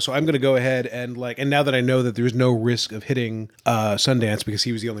off now, so I'm going to go ahead and now that I know that there's no risk of hitting Sundance because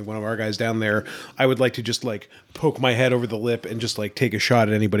he was the only one of our guys down there, I would like to just poke my head over the lip and just take a shot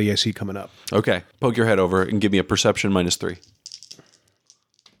at anybody I see coming up. Okay. Poke your head over and give me a perception -3.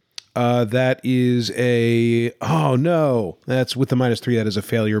 That is oh no, that's with the -3. That is a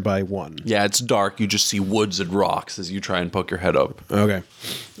failure by 1. Yeah, it's dark. You just see woods and rocks as you try and poke your head up. Okay.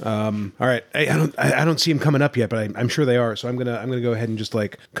 All right. I don't see him coming up yet, but I'm sure they are. So I'm gonna go ahead and just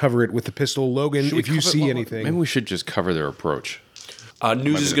cover it with the pistol. Logan, if you see anything, Maybe we should just cover their approach.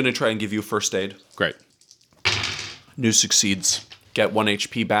 News is going to try and give you first aid. Great. News succeeds. Get 1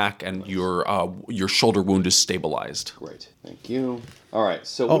 HP back, and your shoulder wound is stabilized. Great. Thank you. All right.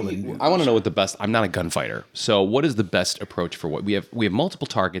 So I want to know what the best... I'm not a gunfighter. So what is the best approach for what... We have multiple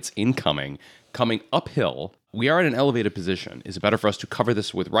targets incoming, coming uphill. We are in an elevated position. Is it better for us to cover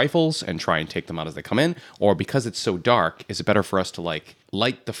this with rifles and try and take them out as they come in? Or because it's so dark, is it better for us to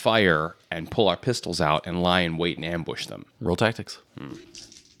light the fire and pull our pistols out and lie in wait and ambush them? Roll tactics.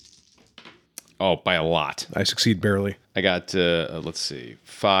 Oh, by a lot. I succeed barely. I got, let's see,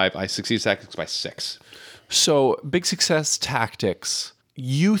 5. I succeed tactics by 6. So, big success tactics.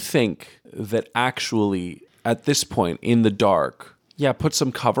 You think that actually, at this point, in the dark, yeah, put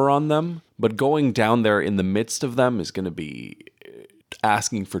some cover on them, but going down there in the midst of them is going to be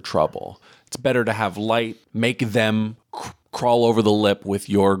asking for trouble. It's better to have light, make them crawl over the lip with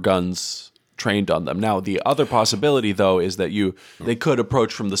your guns trained on them. Now, the other possibility, though, is that they could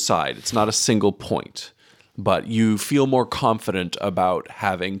approach from the side. It's not a single point, but you feel more confident about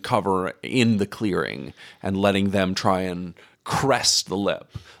having cover in the clearing and letting them try and crest the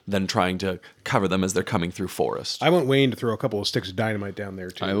lip than trying to cover them as they're coming through forest. I want Wayne to throw a couple of sticks of dynamite down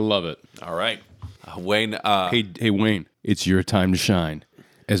there, too. I love it. All right. Wayne. Hey, Wayne, it's your time to shine.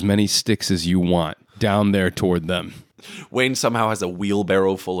 As many sticks as you want down there toward them. Wayne somehow has a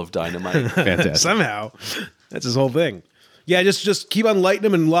wheelbarrow full of dynamite. Fantastic. Somehow. That's his whole thing. Yeah, just keep on lighting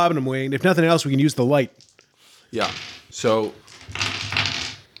them and lobbing them, Wayne. If nothing else, we can use the light. Yeah. So.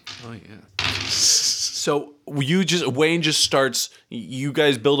 Oh yeah. So Wayne just starts. You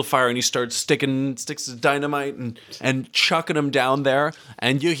guys build a fire and he starts sticking sticks of dynamite and chucking them down there,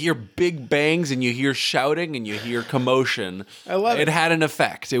 and you hear big bangs and you hear shouting and you hear commotion. I love it. It had an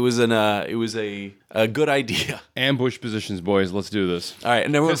effect. It was a good idea. Ambush positions, boys. Let's do this. All right,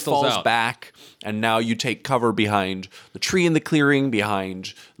 and everyone Pistols falls out. back, and now you take cover behind the tree in the clearing,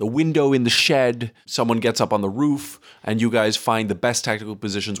 behind the window in the shed. Someone gets up on the roof, and you guys find the best tactical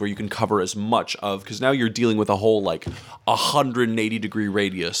positions where you can cover as much of, because now you're dealing with a whole 180-degree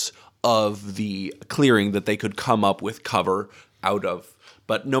radius of the clearing that they could come up with cover out of.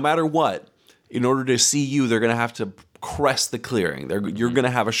 But no matter what, in order to see you, they're going to have to crest the clearing. You're going to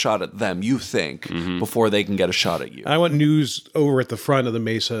have a shot at them, you think, before they can get a shot at you. I want news over at the front of the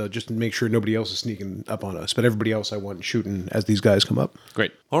mesa just to make sure nobody else is sneaking up on us. But everybody else I want shooting as these guys come up.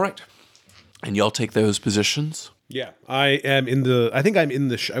 Great. All right. And y'all take those positions? Yeah. I think I'm in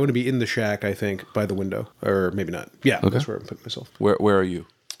the... I want to be in the shack, I think, by the window. Or maybe not. Yeah, that's where I'm putting myself. Where are you?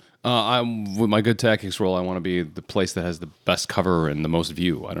 I'm with my good tactics roll. I want to be the place that has the best cover and the most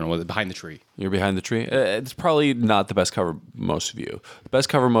view. I don't know, behind the tree. You're behind the tree? It's probably not the best cover most view. The best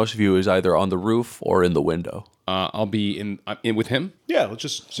cover most view is either on the roof or in the window. I'll be in with him. Yeah, let's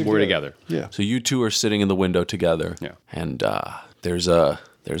just... We're together. Yeah. So you two are sitting in the window together. Yeah. And there's a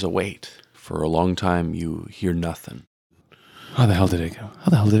wait. For a long time, you hear nothing. How the hell did it go?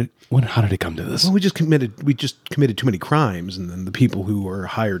 How did it come to this? Well, we just committed too many crimes, and then the people who were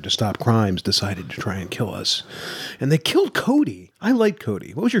hired to stop crimes decided to try and kill us. And they killed Cody. I liked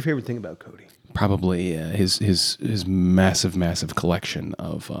Cody. What was your favorite thing about Cody? Probably his massive collection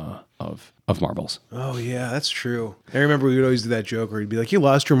of marbles. Oh yeah, that's true. I remember we would always do that joke where he'd be like, "You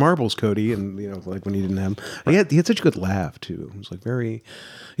lost your marbles, Cody," and when he didn't have them. He had such a good laugh too.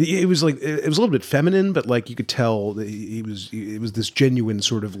 It was it was a little bit feminine, but you could tell that it was this genuine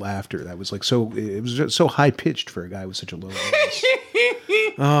sort of laughter that was it was just so high pitched for a guy with such a low voice.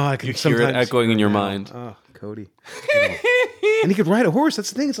 Oh, I can Hear it echoing in your mind. Oh, Cody. And he could ride a horse. That's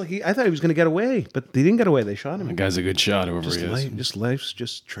the thing. It's I thought he was going to get away, but he didn't get away. They shot him. The guy's a good shot, whoever he is. Life's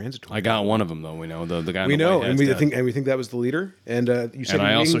just transitory. I got one of them though. We know the guy. We know, and we think that was the leader. And you said. And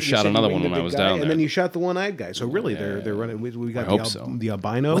I also shot another one when I was down there. And then you shot the one-eyed guy. So really, they're running. We got the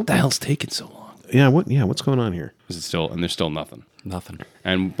albino. What the hell's taking so long? Yeah. What's going on here? Is it still? And there's still nothing. Nothing.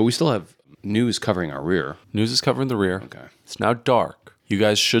 But we still have news covering our rear. News is covering the rear. Okay. It's now dark. You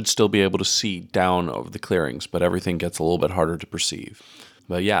guys should still be able to see down over the clearings, but everything gets a little bit harder to perceive.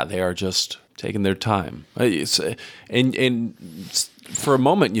 But yeah, they are just taking their time. And for a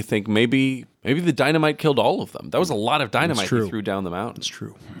moment, you think maybe the dynamite killed all of them. That was a lot of dynamite they threw down the mountain. It's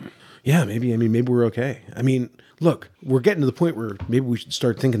true. Yeah, maybe. Maybe we're okay. Look, we're getting to the point where maybe we should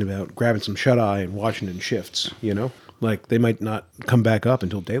start thinking about grabbing some shut-eye and watching in shifts, They might not come back up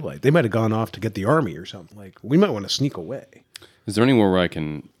until daylight. They might have gone off to get the army or something. We might want to sneak away. Is there anywhere where I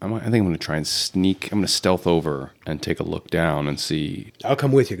think I'm going to try and sneak. I'm going to stealth over and take a look down and see. I'll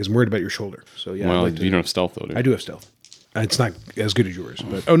come with you because I'm worried about your shoulder. So yeah. Well, you don't have stealth though, do you? I do have stealth. It's not as good as yours,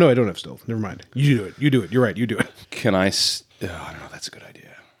 but no, I don't have stealth. Never mind. You do it. You're right. You do it. Can I? I don't know. That's a good idea.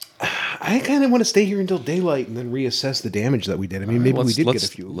 I kind of want to stay here until daylight and then reassess the damage that we did. Maybe we did get a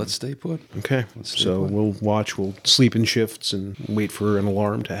few. Let's stay put. Okay. We'll watch. We'll sleep in shifts and wait for an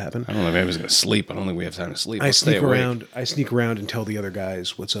alarm to happen. I don't know if anybody's going to sleep. I don't think we have time to sleep. I sneak around and tell the other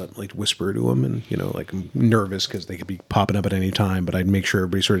guys what's up, whisper to them, and I'm nervous because they could be popping up at any time. But I'd make sure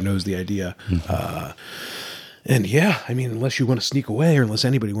everybody sort of knows the idea. And yeah, unless you want to sneak away, or unless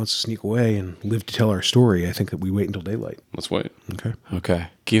anybody wants to sneak away and live to tell our story, I think that we wait until daylight. Let's wait. Okay.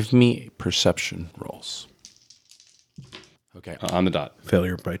 Give me perception rolls. Okay. On the dot.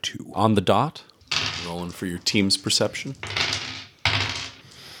 Failure by 2. On the dot? Rolling for your team's perception.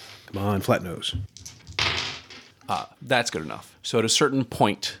 Come on, flat nose. That's good enough. So at a certain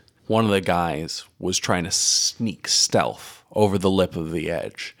point, one of the guys was trying to sneak stealth over the lip of the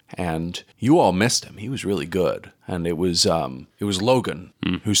edge, and you all missed him. He was really good, and it was Logan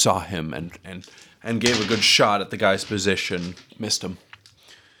who saw him and gave a good shot at the guy's position, missed him,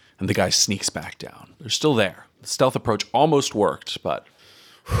 and the guy sneaks back down. They're still there. The stealth approach almost worked, but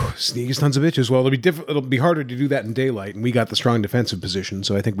Sneaky sons of bitches. Well, it'll be harder to do that in daylight, and we got the strong defensive position,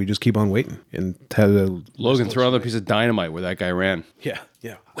 so I think we just keep on waiting. And Logan, throw another piece of dynamite where that guy ran. Yeah.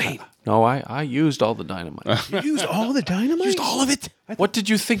 Wait, no, I used all the dynamite. you used all the dynamite? Used all of it? What did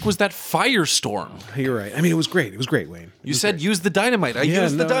you think was that firestorm? You're right. I mean, it was great. It was great, Wayne. You said use the dynamite. I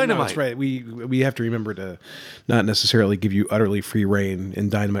used the dynamite. No, that's right. We have to remember to not necessarily give you utterly free reign in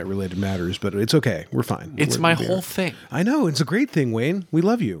dynamite-related matters, but it's okay. We're fine. It's my whole thing. I know. It's a great thing, Wayne. We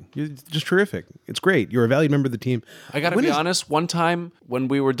love you. You're just terrific. It's great. You're a valued member of the team. I got to be honest, one time when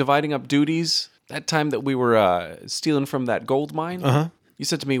we were dividing up duties, that time that we were stealing from that gold mine, you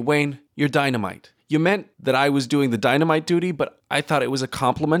said to me, Wayne, you're dynamite. You meant that I was doing the dynamite duty, but I thought it was a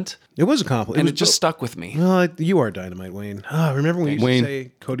compliment. It was a compliment. And it just stuck with me. Well, you are dynamite, Wayne. Remember when we used Wayne, to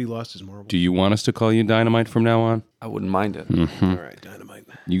say Cody lost his marbles? Do you want us to call you Dynamite from now on? I wouldn't mind it. All right, dynamite.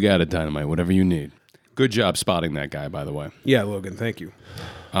 You got it, Dynamite, whatever you need. Good job spotting that guy, by the way. Yeah, Logan, thank you.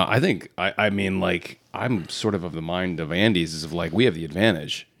 I think, I mean, like, I'm sort of the mind of Andy's is of like, we have the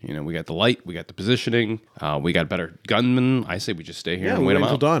advantage. You know, we got the light, we got the positioning, we got better gunmen. I say we just stay here and wait them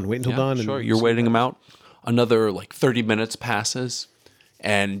until out. dawn. Wait until dawn. Sure, and you're waiting them out. Another 30 minutes passes,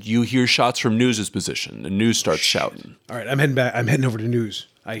 and you hear shots from News's position. The News starts shouting. All right, I'm heading back. I'm heading over to News.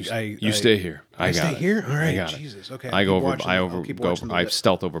 You stay here. I got stay it. here? All right, I got Jesus. it. Okay, I go over. I I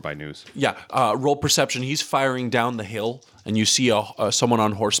stealth over by News. Yeah, roll perception. He's firing down the hill, and you see someone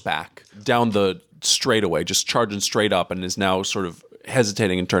on horseback down the straightaway, just charging straight up, and is now sort of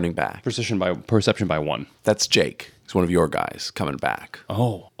hesitating and turning back. Perception by 1. That's Jake. He's one of your guys coming back.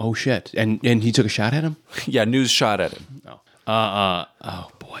 Oh shit! And he took a shot at him. Yeah, News shot at him. Oh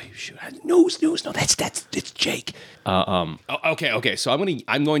boy, shoot! News. No, it's Jake. Okay. So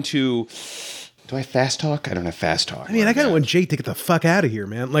I'm going to. Do I fast talk? I don't have fast talk. mean, I kind of want Jake to get the fuck out of here,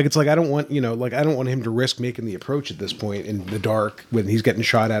 man. Like, it's like I don't want him to risk making the approach at this point in the dark when he's getting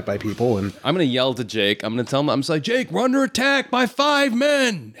shot at by people. And I'm going to yell to Jake. I'm going to tell him. I'm just like, Jake, we're under attack by 5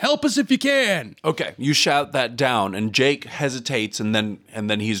 men. Help us if you can. Okay, you shout that down, and Jake hesitates, and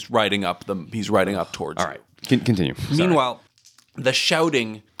then he's riding up towards. All right, continue. Sorry. Meanwhile, the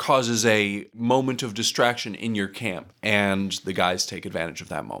shouting causes a moment of distraction in your camp, and the guys take advantage of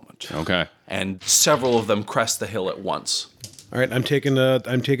that moment. Okay. And several of them crest the hill at once. all right, I'm taking a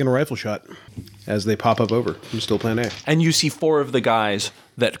rifle shot as they pop up over. I'm still plan A. And you see 4 of the guys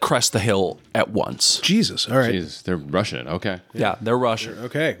that crest the hill at once. Jesus. All right. Jeez, they're rushing it. Okay. Yeah, they're rushing.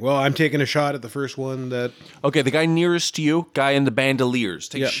 Okay. Well, I'm taking a shot at the first one that. Okay, the guy nearest to you, guy in the bandoliers,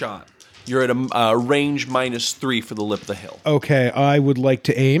 take a shot. You're at a range -3 for the lip of the hill. Okay, I would like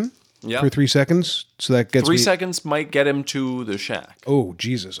to aim for 3 seconds, so that gets 3 me. seconds might get him to the shack. Oh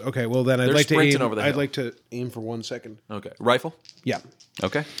Jesus! Okay, well then I'd They're like to sprinting aim. over the I'd hill. like to aim for 1 second. Okay, rifle. Yeah,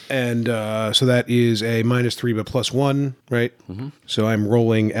 Okay. and so that is a -3 but +1, right? Mm-hmm. So I'm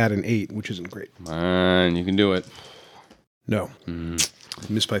rolling at an 8, which isn't great. Man, you can do it. No,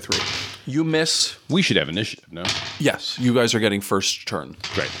 missed by 3. You miss. We should have initiative, no? Yes, you guys are getting first turn.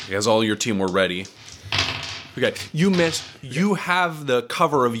 Great. Because all your team were ready. Okay, you miss. You have the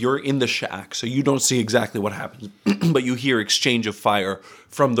cover of you're in the shack, so you don't see exactly what happens, but you hear exchange of fire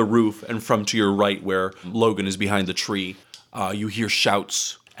from the roof and from to your right where Logan is behind the tree. You hear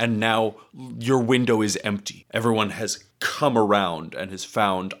shouts, and now your window is empty. Everyone has come around and has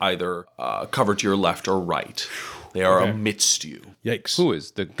found either cover to your left or right. They are amidst you. Yikes! Who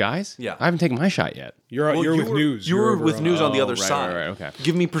is the guys? Yeah. I haven't taken my shot yet. You're with News. You were You're with over News on the other right, side. right, okay.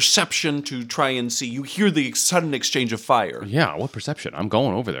 Give me perception to try and see. You hear the sudden exchange of fire. Yeah, what perception? I'm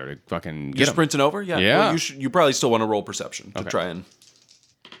going over there to fucking You're get him. sprinting over? Yeah. Yeah. Well, you probably still want to roll perception to try and...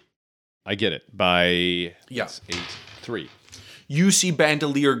 I get it by 3. You see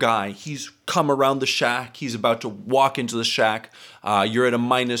Bandolier guy. He's come around the shack. He's about to walk into the shack. You're at a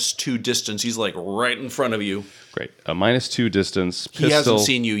 -2 distance. He's like right in front of you. Great. A -2 distance. Pistol. He hasn't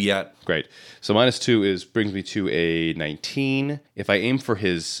seen you yet. Great. So -2 brings me to a 19. If I aim for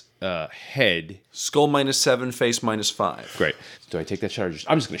his head. Skull -7, face -5. Great. Do I take that shot?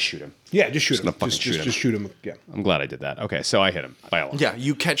 I'm just going to shoot him. Yeah, just shoot him. gonna fucking shoot him. Just shoot him. Yeah. I'm glad I did that. Okay, so I hit him by a lot. Yeah,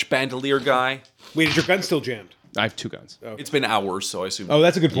 you catch Bandolier guy. Wait, is your gun still jammed? I have 2 guns. It's been hours, so I assume. Oh,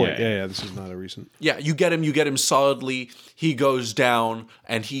 that's a good point. Yeah. Yeah, this is not a recent. Yeah, you get him solidly. He goes down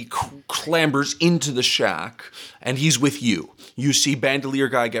and he clambers into the shack, and he's with you. You see Bandolier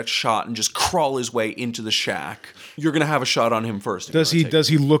guy get shot and just crawl his way into the shack. You're gonna have a shot on him first. Does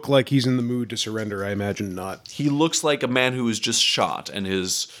he look like he's in the mood to surrender? I imagine not. He looks like a man who is just shot and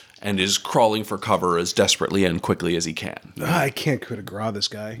is crawling for cover as desperately and quickly as he can. I can't coup de grace this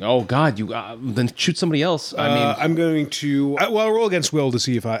guy. Oh God, you then shoot somebody else. I mean, I'm going to I'll roll against will to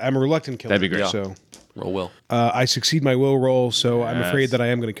see if I'm a reluctant killer. That'd be great. So Roll will. I succeed my will roll, so I'm afraid that I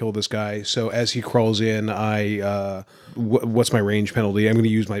am going to kill this guy. So as he crawls in, what's my range penalty? I'm going to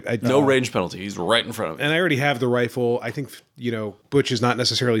use my No range penalty. He's right in front of him. and I already have the rifle. I think Butch is not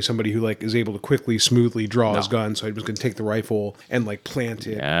necessarily somebody who is able to quickly, smoothly draw his gun. So I'm just going to take the rifle and plant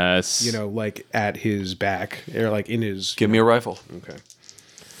it. yes. At his back or in his. Give me a rifle. Okay.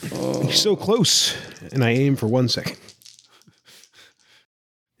 He's so close, and I aim for 1 second,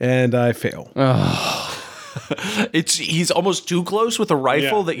 and I fail. He's almost too close with a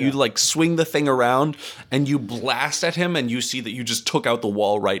rifle that you swing the thing around and you blast at him, and you see that you just took out the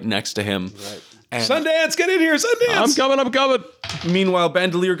wall right next to him. Right. And Sundance, get in here, Sundance! I'm coming. meanwhile,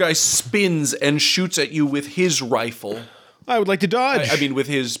 Bandolier guy spins and shoots at you with his rifle. I would like to dodge. I mean, with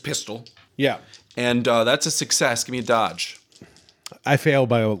his pistol. Yeah. And that's a success. Give me a dodge. I fail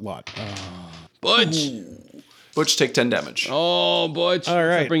by a lot. Butch. Butch, take 10 damage. Oh, Butch. All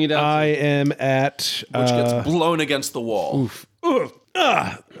right. Bring you down. I am at... Butch gets blown against the wall.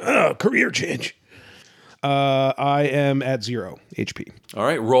 career change. I am at 0 HP. All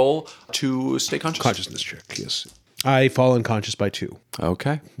right, roll to stay conscious. Consciousness check, yes. I fall unconscious by 2.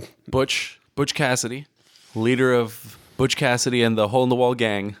 Okay. Butch Cassidy, leader of Butch Cassidy and the Hole in the Wall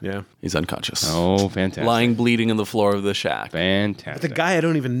gang. Yeah. He's unconscious. Oh, fantastic. Lying bleeding on the floor of the shack. Fantastic. The guy I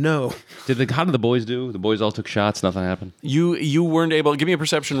don't even know. How did the boys do? The boys all took shots. Nothing happened. You weren't able. Give me a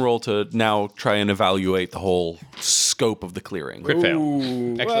perception roll to now try and evaluate the whole scope of the clearing. Crit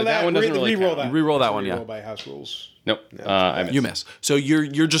fail. Actually, that one doesn't really re-roll count. that. Reroll that one, yeah. Reroll by house rules. Nope. I missed. You miss. So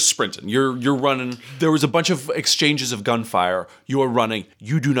you're just sprinting. You're running. There was a bunch of exchanges of gunfire. You are running.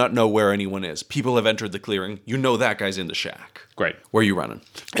 You do not know where anyone is. People have entered the clearing. You know that guy's in the shack. Great. Where are you running?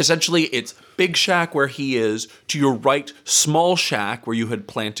 Essentially, it's big shack where he is. To your right, small shack where you had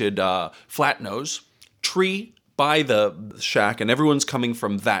planted flat nose. Tree by the shack, and everyone's coming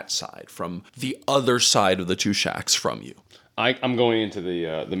from that side, from the other side of the 2 shacks from you. I'm going into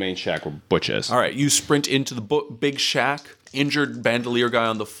the main shack where Butch is. All right, you sprint into the big shack. Injured Bandolier guy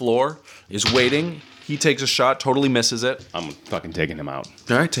on the floor is waiting. He takes a shot, totally misses it. I'm fucking taking him out.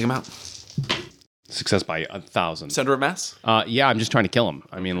 All right, take him out. Success by 1,000. Center of mass? Yeah, I'm just trying to kill him.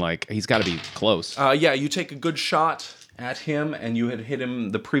 I mean, he's got to be close. Yeah, you take a good shot at him, and you had hit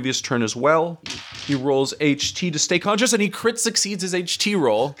him the previous turn as well. He rolls HT to stay conscious, and he crit succeeds his HT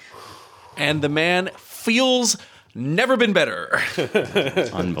roll. And the man feels never been better.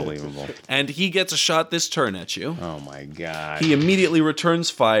 Unbelievable. And he gets a shot this turn at you. Oh, my God. He immediately returns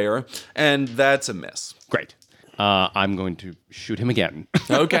fire, and that's a miss. Great. I'm going to shoot him again.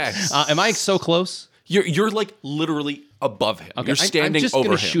 Okay. Am I so close? You're literally above him. Okay, You're standing I'm just over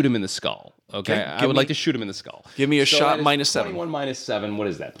gonna him. shoot him in the skull. Okay, I would like to shoot him in the skull. Give me a shot that is minus 7. 21 minus 7. What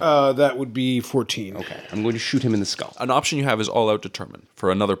is that? That would be 14. Okay, I'm going to shoot him in the skull. An option you have is all out determined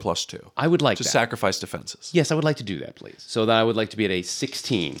for another +2. I would like to that. sacrifice defenses. Yes, I would like to do that, please. So that I would like to be at a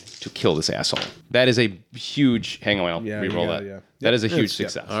 16 to kill this asshole. That is a huge. Hang on, I'll re-roll that. yeah. That is a huge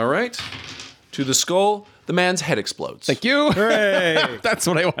success. All right. To the skull, the man's head explodes. Thank you. Hooray! That's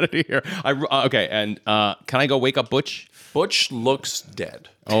what I wanted to hear. Okay, and can I go wake up Butch? Butch looks dead.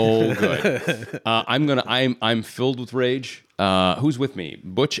 Oh, good. I'm filled with rage. Who's with me?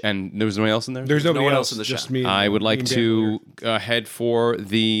 Butch, and there was nobody else in there? There's nobody one else else in the just shack. me. I would like me and to Bandolier. head for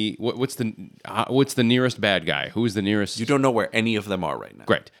the what's the nearest bad guy? Who is the nearest? You don't know where any of them are right now.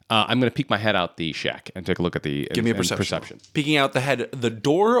 Great. I'm going to peek my head out the shack and take a look at the. Give me a perception. Peeking out the head, the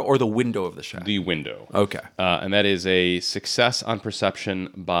door or the window of the shack? The window. Okay. And that is a success on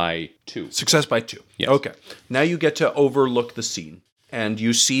perception by 2. Success by 2. Yes. Okay. Now you get to overlook the scene, and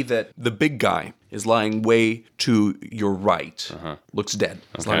you see that the big guy is lying way to your right. Looks dead.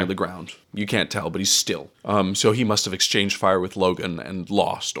 He's lying on the ground. You can't tell, but he's still. So he must have exchanged fire with Logan and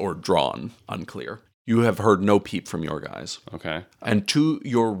lost or drawn. Unclear. You have heard no peep from your guys. Okay. And to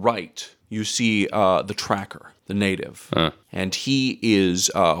your right, you see the tracker, the native. And he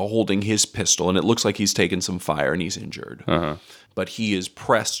is holding his pistol, and it looks like he's taken some fire and he's injured. But he is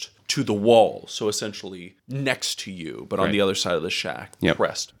pressed to the wall, so essentially next to you, but on the other side of the shack,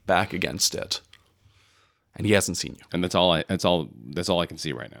 pressed back against it. And he hasn't seen you. And that's all I can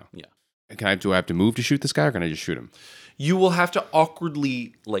see right now. Yeah. Do I have to move to shoot this guy, or can I just shoot him? You will have to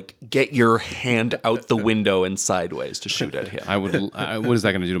awkwardly get your hand out the window and sideways to shoot at him. What is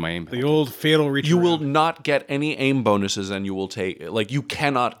that going to do to my aim? The old fatal reach. You will not get any aim bonuses, and you will take you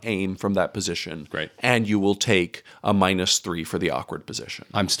cannot aim from that position. Great. And you will take a -3 for the awkward position.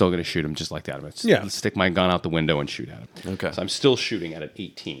 I'm still going to shoot him just like that. I'm going to stick my gun out the window and shoot at him. Okay. So I'm still shooting at an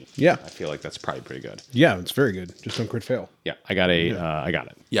 18. Yeah. I feel like that's probably pretty good. Yeah, it's very good. Just don't crit fail. Yeah, I got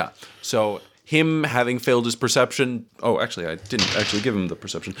it. Yeah. So him having failed his perception. Oh, actually, I didn't actually give him the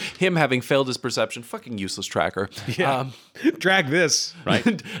perception. Him having failed his perception. Fucking useless tracker. Yeah. Drag this.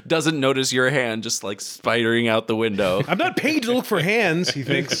 Right. Doesn't notice your hand just spidering out the window. I'm not paid to look for hands, he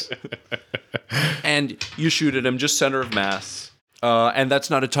thinks. And you shoot at him just center of mass. And that's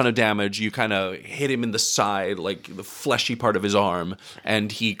not a ton of damage. You kind of hit him in the side, the fleshy part of his arm,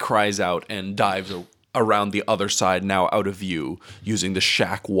 and he cries out and dives around the other side, now out of view, using the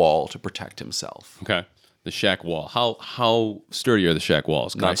shack wall to protect himself. Okay. The shack wall. How sturdy are the shack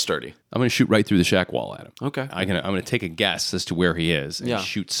walls? Not sturdy. I'm going to shoot right through the shack wall at him. Okay. I'm going to take a guess as to where he is and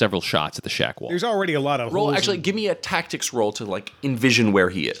shoot several shots at the shack wall. There's already a lot of Roll. holes Actually, give me a tactics roll to envision where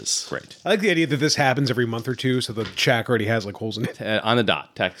he is. Great. I like the idea that this happens every month or two, so the shack already has holes in it. On the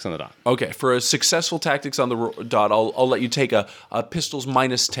dot. Tactics on the dot. Okay, for a successful tactics on the dot, I'll let you take a pistols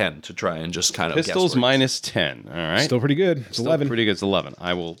 -10 to try and just kind of Pistols guess where he is. -10. All right. Still pretty good. It's Still 11. pretty good. It's 11.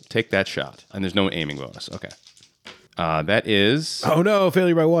 I will take that shot. And there's no aiming bonus. Okay. That is... Oh no,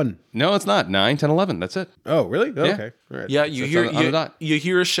 failure by 1. No, it's not. 9, 10, 11. That's it. Oh, really? Okay. All right. Yeah, you That's hear on the dot. you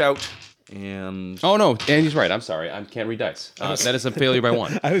hear a shout, and Oh, no. Andy's right. I'm sorry. I can't read dice. That is a failure by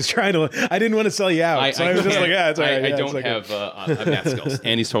 1. I was trying to. I didn't want to sell you out, so I was just can't- like, yeah, it's all right. I yeah, don't it's okay. have math skills.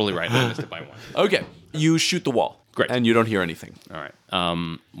 Andy's totally right. I missed it by 1. okay, you shoot the wall. Great. And you don't hear anything. All right.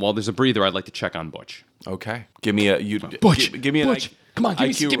 While there's a breather, I'd like to check on Butch. Okay, give me a Butch. Give me an Butch. Come on.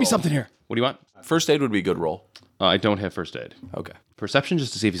 IQ Give me roll. something here. What do you want? First aid would be a good roll. I don't have first aid. Okay. Perception,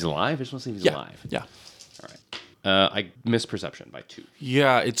 just to see if he's alive. I just want to see if he's alive. Yeah. All right. I missed perception by 2.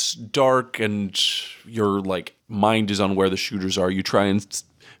 Yeah, it's dark and your mind is on where the shooters are. You try and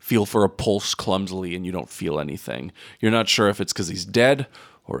feel for a pulse clumsily and you don't feel anything. You're not sure if it's because he's dead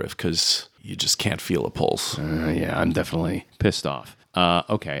or if because you just can't feel a pulse. Yeah, I'm definitely pissed off.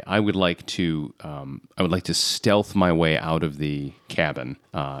 Okay, I would like to stealth my way out of the cabin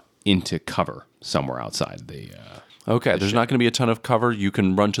into cover somewhere outside the. Okay, there's not going to be a ton of cover. You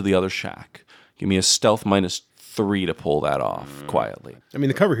can run to the other shack. Give me a stealth -3 to pull that off quietly. I mean,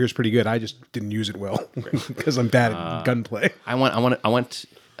 the cover here is pretty good. I just didn't use it well because I'm bad at gunplay. I want.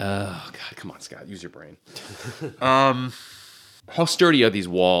 God, come on, Scott, use your brain. How sturdy are these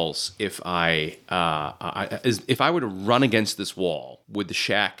walls? If I were to run against this wall, would the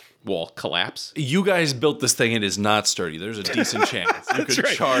shack wall collapse? You guys built this thing. It is not sturdy. There's a decent chance you could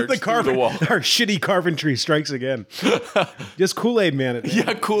charge through the wall. Our shitty carpentry strikes again. Just Kool-Aid man it.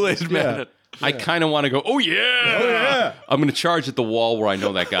 Yeah, Kool-Aid man. Yeah. I kind of want to go. Oh yeah! I'm going to charge at the wall where I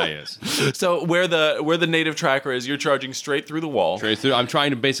know that guy is. So where the native tracker is, you're charging straight through the wall. Straight through. I'm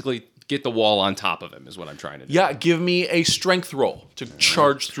trying to basically get the wall on top of him. Is what I'm trying to do. Yeah, give me a strength roll to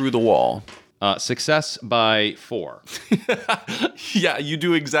charge through the wall. Success by 4. Yeah, you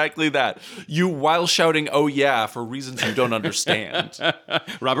do exactly that. You, while shouting, "Oh yeah," for reasons you don't understand.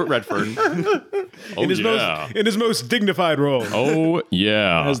 Robert Redford. In his most dignified role Oh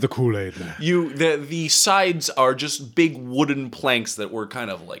yeah. as the Kool-Aid man. The sides are just big wooden planks that were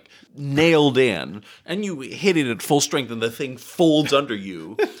kind of nailed in, and you hit it at full strength, and the thing folds under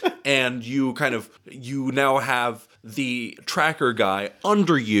you, and you now have the tracker guy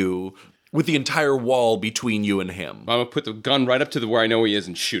under you, with the entire wall between you and him. I'm going to put the gun right up to where I know he is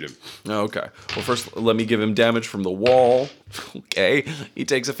and shoot him. Okay. Well, first, let me give him damage from the wall. Okay. He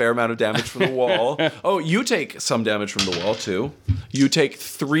takes a fair amount of damage from the wall. Oh, you take some damage from the wall, too. You take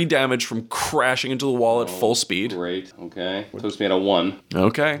 3 damage from crashing into the wall at full speed. Great. Okay. Puts me at a 1.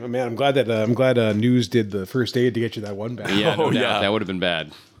 Okay. Oh, man, I'm glad News did the first aid to get you that 1 back. Yeah, no doubt. yeah. That would have been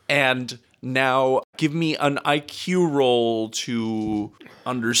bad. And now give me an IQ roll to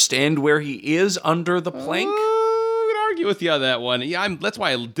understand where he is under the plank. I'm going to argue with you on that one. Yeah, that's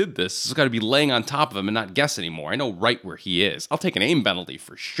why I did this. It's got to be laying on top of him and not guess anymore. I know right where he is. I'll take an aim penalty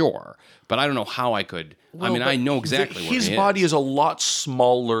for sure, but I don't know how I could. I know exactly where he is. His body is a lot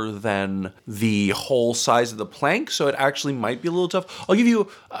smaller than the whole size of the plank, so it actually might be a little tough.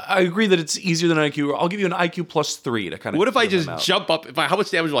 I agree that it's easier than an IQ. I'll give you an IQ +3 to kind of. What if I just jump up? How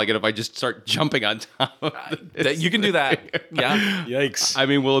much damage will I get if I just start jumping on top of this? You can do that. Yeah. Yikes. I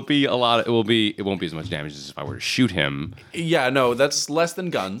mean, will it be a lot? It won't be as much damage as if I were to shoot him. Yeah, no, that's less than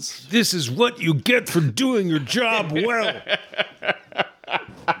guns. This is what you get for doing your job well.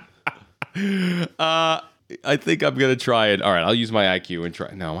 I think I'm gonna try it. All right, I'll use my IQ and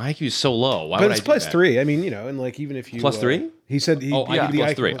try. No, my IQ is so low. Why But would it's I do plus that? 3. I mean, and like even if you Plus 3? He said he. Oh, I give you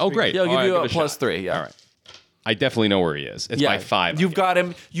plus 3. Oh, great. Yeah, I'll give All you right, a give it plus shot. 3. Yeah. All right. I definitely know where he is. It's by 5. You've got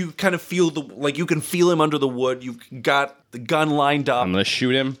him. You kind of feel you can feel him under the wood. You've got the gun lined up. I'm gonna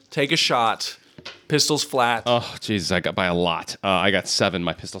shoot him. Take a shot. Pistol's flat. Oh, Jesus, I got by a lot. I got 7.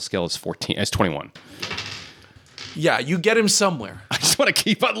 My pistol skill is 14. It's 21. Yeah, you get him somewhere. I just want to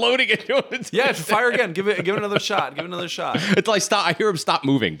keep unloading it. Yeah, fire again. Give it another shot. Give it another shot. Until I hear him stop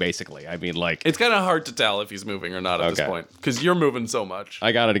moving, basically. I mean, like... It's kind of hard to tell if he's moving or not at this point because you're moving so much.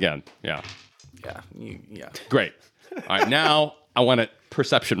 I got it again. Yeah. Yeah. Great. All right, now I want a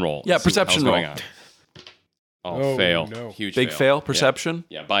perception roll. Yeah, See what the hell's perception roll. going on. Oh, fail. no. Huge Big fail. Perception.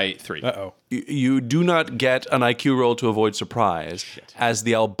 Yeah, by 3. Uh-oh. You do not get an IQ roll to avoid surprise as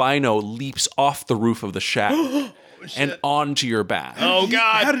the albino leaps off the roof of the shack and onto your back. Oh,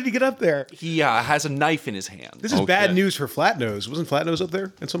 God. How did he get up there? He has a knife in his hand. This is bad news for Flatnose. Wasn't Flatnose up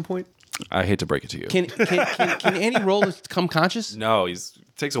there at some point? I hate to break it to you. Can Andy roll to become conscious? No, it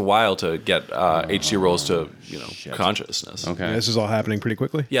takes a while to get HC rolls to consciousness. Okay. Yeah, this is all happening pretty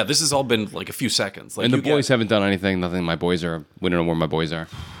quickly. Yeah, this has all been like a few seconds. Like And the you boys haven't done anything. Nothing. My boys are... We don't know where my boys are.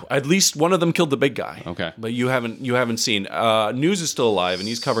 at least one of them killed the big guy. Okay. But you haven't seen. News is still alive, and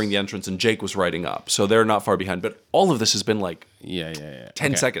he's covering the entrance, and Jake was writing up, so they're not far behind. But all of this has been like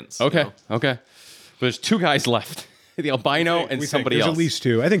 10 seconds. Okay. You Okay. But there's 2 guys left. The albino and We somebody think else. there's at least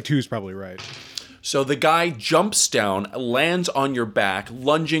 2. I think 2 is probably right. So the guy jumps down, lands on your back,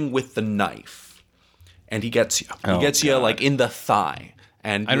 lunging with the knife, and he gets you. He gets you like in the thigh.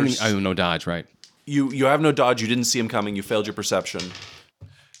 And I don't know dodge, right? You have no dodge. You didn't see him coming. You failed your perception.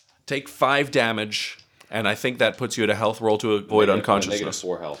 Take 5 damage, and I think that puts you at a health roll to avoid unconsciousness.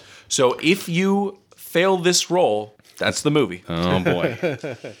 -4 health. So if you fail this roll, that's the movie. Oh, boy.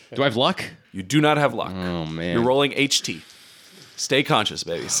 Do I have luck? You do not have luck. Oh, man. You're rolling HT. Stay conscious,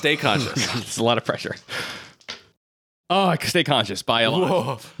 baby. Stay conscious. It's a lot of pressure. Oh, I can stay conscious by a lot.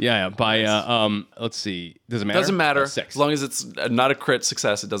 Whoa. Yeah, by let's see. Does it matter? Doesn't matter. 6. As long as it's not a crit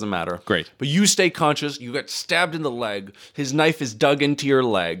success, it doesn't matter. Great. But you stay conscious. You get stabbed in the leg. His knife is dug into your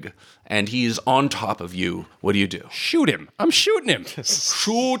leg, and he's on top of you. What do you do? Shoot him. I'm shooting him.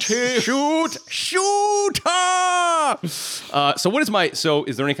 Shoot him. Shoot her. So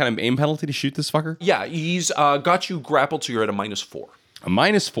is there any kind of aim penalty to shoot this fucker? Yeah, he's got you grappled, so you're at a -4. A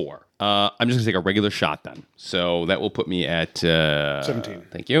 -4. I'm just going to take a regular shot then. So that will put me at 17.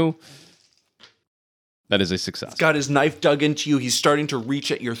 Thank you. That is a success. Got his knife dug into you. He's starting to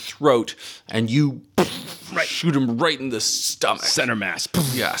reach at your throat, and you shoot him right in the stomach. Center mass.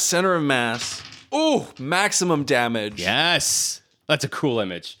 Yeah, center of mass. Ooh, maximum damage. Yes. That's a cool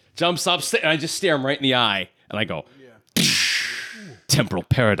image. Jumps up, and I just stare him right in the eye, and I go, temporal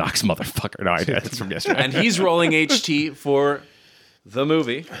paradox, motherfucker. No, that's from yesterday. And he's rolling HT for the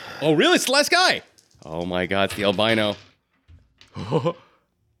movie. Oh, really? It's the last guy. Oh, my God. It's the albino.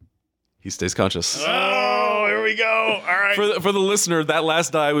 He stays conscious. Oh, here we go. All right. For the listener, that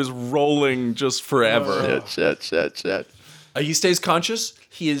last die was rolling just forever. Shit. He stays conscious.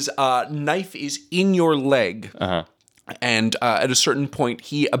 His knife is in your leg. Uh-huh. And at a certain point,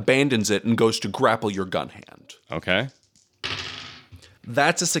 he abandons it and goes to grapple your gun hand. Okay.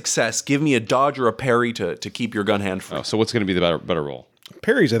 That's a success. Give me a dodge or a parry to keep your gun hand free. Oh, so what's going to be the better roll?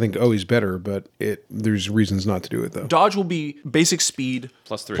 Parry's, I think, always better, but there's reasons not to do it, though. Dodge will be basic speed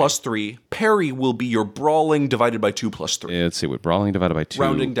 +3. +3. Parry will be your brawling divided by 2 +3. Yeah, let's see. What brawling divided by 2?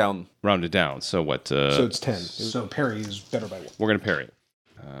 Rounding down. Rounded down. So what? So it's 10. So parry is better by 1. We're going to parry it.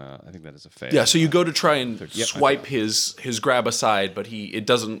 I think that is a fail. Yeah, so you go to try and Yep, swipe his grab aside, but it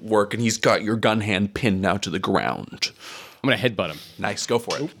doesn't work, and he's got your gun hand pinned now to the ground. I'm going to headbutt him. Nice, go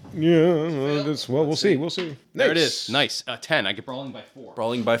for it. Yeah, we'll see. We'll see. There it is. Nice. 10. I get brawling by 4.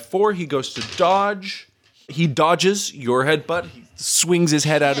 Brawling by 4, he goes to dodge. He dodges your headbutt. He swings his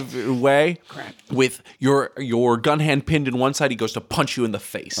head out of the way. Crap. With your gun hand pinned in one side, he goes to punch you in the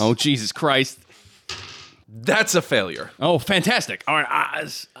face. Oh, Jesus Christ. That's a failure. Oh, fantastic. All right. I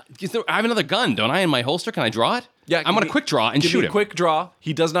have another gun, don't I, in my holster? Can I draw it? Yeah, I'm going to quick draw and give shoot me a him. quick draw.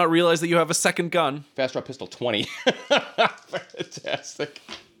 He does not realize that you have a second gun. Fast draw pistol 20. Fantastic.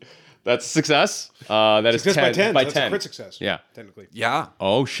 That's a success. That is Success 10. by 10. That's 10. a crit success. Yeah. Technically. Yeah.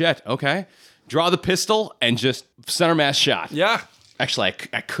 Oh, shit. Okay. Draw the pistol and just center mass shot. Yeah. Actually,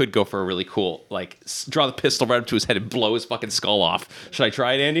 I could go for a really cool, draw the pistol right up to his head and blow his fucking skull off. Should I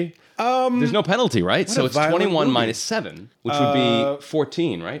try it, Andy? There's no penalty, right? So it's violent 21 movie. minus 7, which would be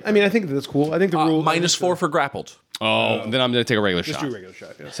 14, right? I mean, I think that's cool. I think the rule... -4 for grappled. Oh, then I'm going to take a regular Just shot. do a regular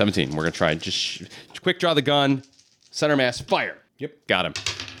shot, yeah. 17. We're going to try. Just quick draw the gun, center mass, fire. Yep. Got him.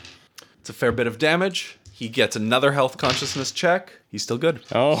 It's a fair bit of damage. He gets another health consciousness check. He's still good.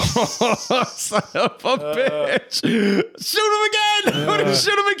 Oh, son of a bitch. Shoot him again.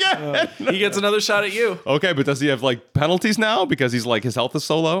 Shoot him again. He gets another shot at you. Okay, but does he have like penalties now because he's like his health is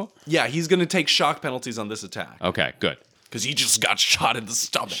so low? Yeah, he's going to take shock penalties on this attack. Okay, good. Because he just got shot in the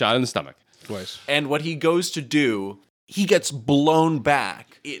stomach. Shot in the stomach. Twice. And what he goes to do, he gets blown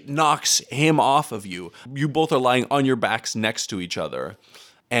back. It knocks him off of you. You both are lying on your backs next to each other.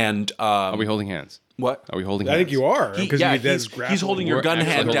 And Are we holding hands? what? Are we holding I hands? think you are. He's holding your We're gun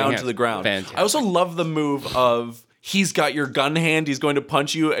actually hand holding down hands. to the ground. Fantastic. I also love the move of he's got your gun hand, he's going to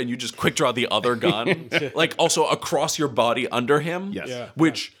punch you, and you just quick draw the other gun. Like also across your body under him. Yes. Yeah.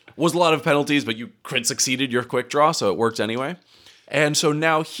 Which was a lot of penalties, but you crit succeeded your quick draw, so it worked anyway. And so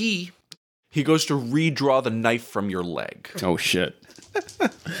now he goes to redraw the knife from your leg. Oh, shit.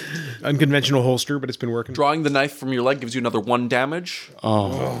 Unconventional holster, but it's been working. Drawing the knife from your leg gives you another 1 damage.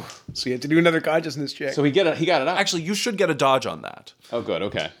 So you have to do another consciousness check. So he got it out. Actually, you should get a dodge on that. Oh, good.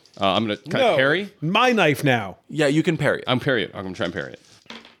 Okay. I'm going to parry. My knife now. Yeah, you can parry it. I'm parry it. I'm going to try and parry it.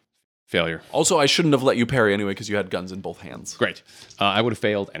 Failure. Also, I shouldn't have let you parry anyway because you had guns in both hands. Great. I would have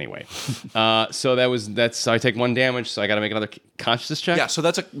failed anyway. So that's I take 1 damage, so I got to make another consciousness check? Yeah, so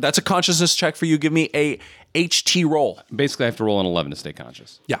that's a consciousness check for you. Give me a HT roll. Basically, I have to roll an 11 to stay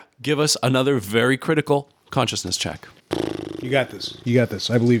conscious. Yeah, give us another very critical consciousness check. You got this. You got this.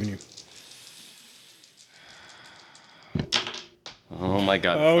 I believe in you. Oh, my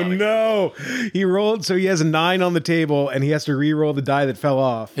God. Oh, no. He rolled, so he has a 9 on the table, and he has to re-roll the die that fell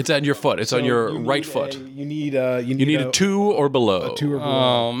off. It's at your foot. It's on your right foot. You need a 2 or below. 2 or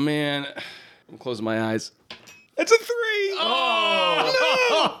below. Oh, man. I'm closing my eyes. It's a 3.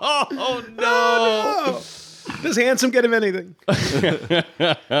 Oh, no. Does Handsome get him anything?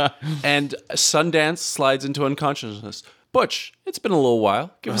 And Sundance slides into unconsciousness. Butch, it's been a little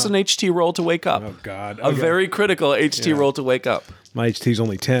while. Give us an HT roll to wake up. Oh, God. A very critical HT roll to wake up. My HT's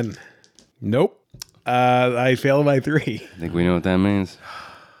only 10. Nope. I failed by 3. I think we know what that means.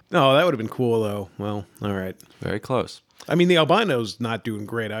 No, that would have been cool, though. Well, all right. Very close. I mean, the albino's not doing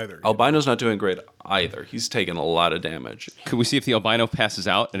great either. Albino's not doing great either. He's taken a lot of damage. Could we see if the albino passes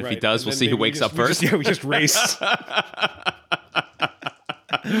out? And if he does, we'll see who wakes up first. We just race.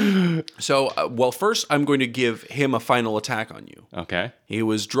 So, well, first I'm going to give him a final attack on you. Okay. He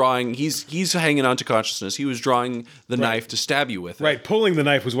was drawing. He's hanging on to consciousness. He was drawing the knife to stab you with it. Right, pulling the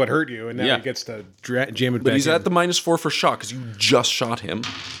knife was what hurt you, and now he gets to jam it back But he's in. at the -4 for shock because you just shot him.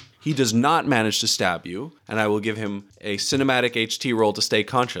 He does not manage to stab you, and I will give him a cinematic HT roll to stay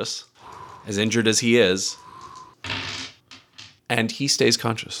conscious, as injured as he is. And he stays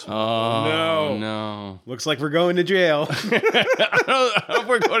conscious. No. No. Looks like we're going to jail.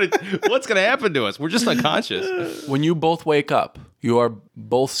 What's going to happen to us? We're just unconscious. When you both wake up, you are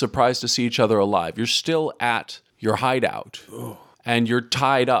both surprised to see each other alive. You're still at your hideout, and you're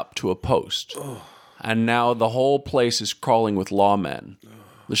tied up to a post. And now the whole place is crawling with lawmen.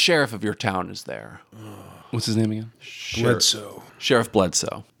 The sheriff of your town is there. What's his name again? Bledsoe. Sheriff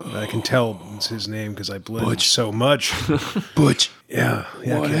Bledsoe. I can tell it's his name because I bled so much. Butch. Yeah.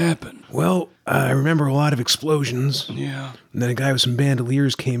 What happened? Well, I remember a lot of explosions. Yeah. And then a guy with some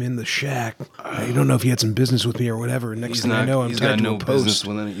bandoliers came in the shack. I don't know if he had some business with me or whatever. And next thing I know, I'm tied to a post.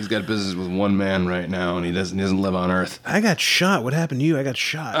 He's got business with one man right now, and he doesn't live on Earth. I got shot. What happened to you? I got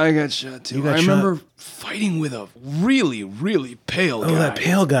shot. I got shot too. You got I remember fighting with a really, really pale guy. Oh, that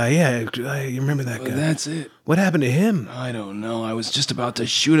pale guy. Yeah, I remember that guy. That's it. What happened to him? I don't know. I was just about to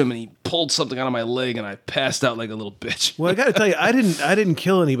shoot him, and he pulled something out of my leg, and I passed out like a little bitch. Well, I got to tell you, I didn't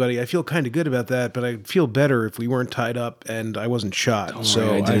kill anybody. I feel kind of good about that, but I'd feel better if we weren't tied up and I wasn't shot.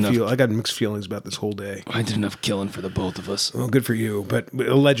 I got mixed feelings about this whole day. I did enough killing for the both of us. Well, good for you, but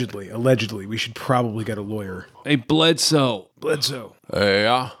allegedly, we should probably get a lawyer. Hey, Bledsoe.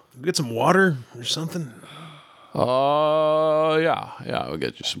 Yeah. Get some water or something. Yeah, we'll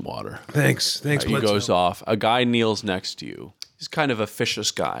get you some water. Thanks, He Bledsoe. goes off. A guy kneels next to you. He's kind of a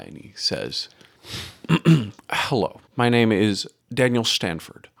vicious guy, and he says, "Hello, my name is Daniel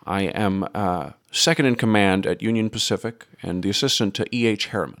Stanford. I am second in command at Union Pacific and the assistant to E.H.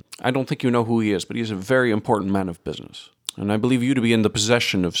 Harriman. I don't think you know who he is, but he is a very important man of business. And I believe you to be in the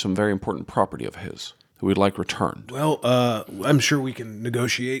possession of some very important property of his that we'd like returned." Well, I'm sure we can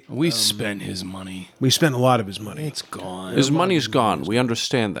negotiate. We spent his money. We spent a lot of his money. It's gone. His money's gone. We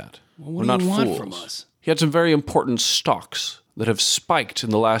understand that. We're not do you want fools. from us? He had some very important stocks that have spiked in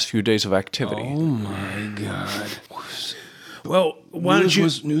the last few days of activity. Oh my God. Well, why don't you?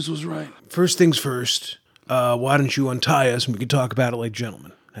 News was right. First things first. Why don't you untie us and we can talk about it like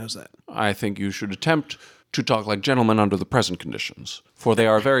gentlemen? How's that? I think you should attempt to talk like gentlemen under the present conditions, for they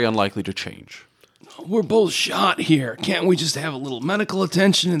are very unlikely to change. We're both shot here. Can't we just have a little medical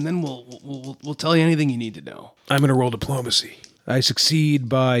attention and then we'll tell you anything you need to know? I'm going to roll diplomacy. I succeed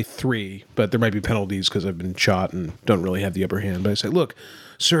by 3, but there might be penalties because I've been shot and don't really have the upper hand. But I say, look,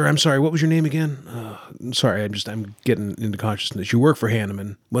 sir, I'm sorry, what was your name again? I'm sorry, I'm getting into consciousness. You work for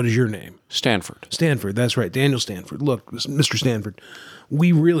Hanneman. What is your name? Stanford. Stanford, that's right, Daniel Stanford. Look, Mr. Stanford,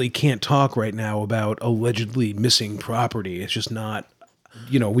 we really can't talk right now about allegedly missing property. It's just not...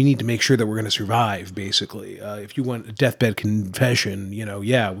 we need to make sure that we're going to survive, basically. If you want a deathbed confession, we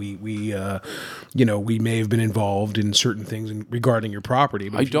may have been involved in certain things regarding your property.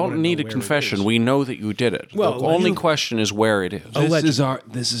 But I don't need a confession. We know that you did it. Well, the only question is where it is.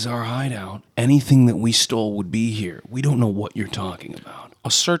 This is our hideout. Anything that we stole would be here. We don't know what you're talking about. A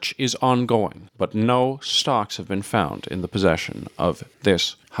search is ongoing, but no stocks have been found in the possession of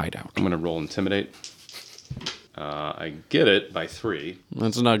this hideout. I'm going to roll Intimidate. I get it by 3.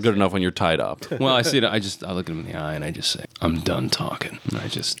 That's not good enough when you're tied up. Well, I see it. I look at him in the eye and I just say, I'm done talking. And I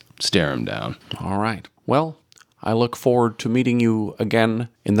just stare him down. All right. Well, I look forward to meeting you again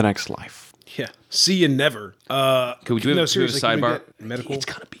in the next life. Yeah. See you never. Can we do a sidebar? Medical? It's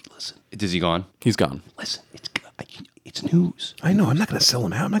gotta be. Listen. Is he gone? He's gone. Listen. It's news. I know. I'm not going to sell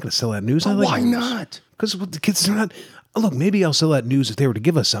him out. I'm not going to sell that news. Why not? Because the kids are not... Look, maybe I'll sell that news if they were to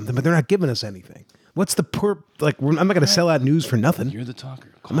give us something, but they're not giving us anything. What's the I'm not going to sell out news for nothing. You're the talker.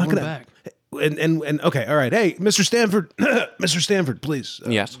 I'm not going to back. And okay, all right. Hey, Mr. Stanford, Mr. Stanford, please.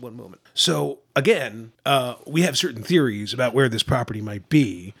 Yes. One moment. So again, we have certain theories about where this property might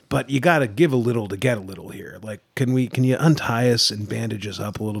be, but you got to give a little to get a little here. Like, can you untie us and bandage us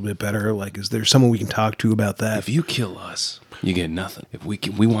up a little bit better? Like, is there someone we can talk to about that? If you kill us, you get nothing. If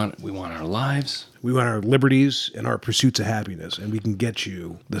we want our lives. We want our liberties and our pursuits of happiness, and we can get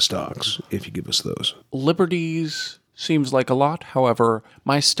you the stocks if you give us those. Liberties seems like a lot. However,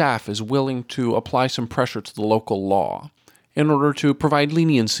 my staff is willing to apply some pressure to the local law in order to provide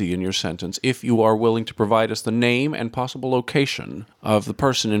leniency in your sentence if you are willing to provide us the name and possible location of the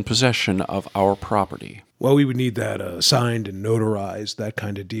person in possession of our property. Well, we would need that signed and notarized, that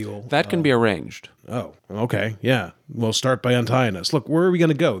kind of deal. That can be arranged. Oh, okay, yeah. We'll start by untying us. Look, where are we going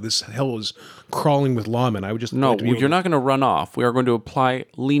to go? This hell is crawling with lawmen. I would just... No, you're not going to run off. We are going to apply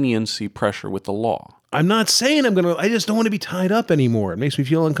leniency pressure with the law. I'm not saying I'm going to... I just don't want to be tied up anymore. It makes me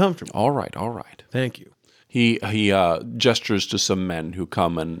feel uncomfortable. All right. Thank you. He gestures to some men who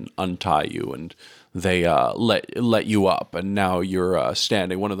come and untie you, and they let you up, and now you're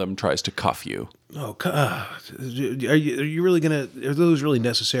standing. One of them tries to cuff you. Oh, are you really gonna? Are those really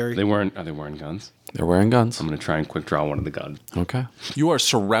necessary? Are they wearing guns? They're wearing guns. I'm gonna try and quick draw one of the guns. Okay. You are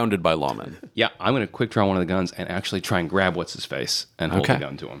surrounded by lawmen. Yeah, I'm gonna quick draw one of the guns and actually try and grab what's his face and hold the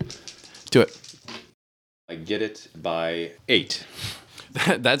gun to him. Do it. I get it by 8.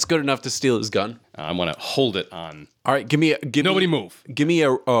 That's good enough to steal his gun. I want to hold it on. All right, Nobody move. Give me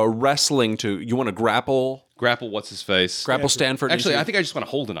a wrestling to. You want to grapple? Grapple, what's his face? Grapple Stanford. Actually, I think I just want to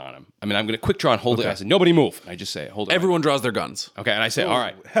hold it on him. I mean, I'm going to quick draw and hold it. I said, nobody move. I just say, hold it. Everyone draws their guns. Okay, and I say, all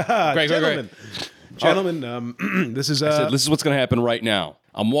right. Great. Gentlemen, this is... I said, this is what's going to happen right now.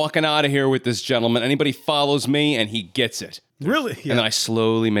 I'm walking out of here with this gentleman. Anybody follows me, and he gets it. Really? Yeah. And then I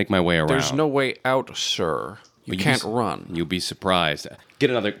slowly make my way around. There's no way out, sir. You can't run. You'll be surprised.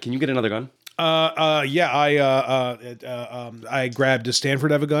 Can you get another gun? Yeah, I grabbed... Does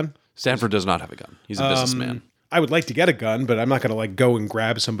Stanford have a gun? Stanford does not have a gun. He's a businessman. I would like to get a gun, but I'm not going to go and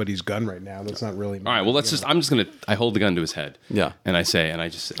grab somebody's gun right now. That's not really... All right, well, I hold the gun to his head. Yeah. And I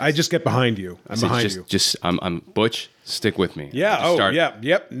just get behind you. I'm behind you. I'm Butch, stick with me. Yeah,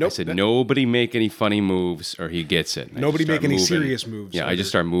 yep. Nope. I said, nobody make any funny moves or he gets it. Nobody make any serious moves. Yeah, I just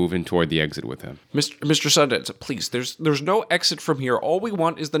start moving toward the exit with him. Mr. Sundance, please, there's no exit from here. All we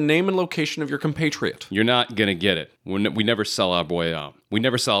want is the name and location of your compatriot. You're not going to get it. We never sell our boy out. We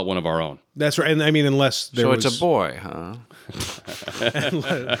never sell out one of our own. That's right. And I mean, unless there was... So it's a boy, huh?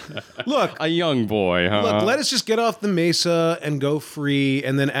 Look. A young boy, huh? Look, let us just get off the mesa and go free,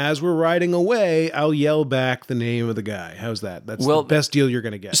 and then as we're riding away, I'll yell back the name of the guy. How's that? That's the best deal you're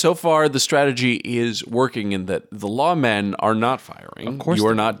going to get. So far, the strategy is working in that the lawmen are not firing. Of course you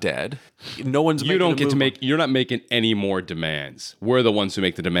are not dead. No one's making You're not making any more demands. We're the ones who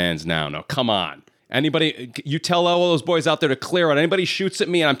make the demands now. No, come on. Anybody, you tell all those boys out there to clear out. Anybody shoots at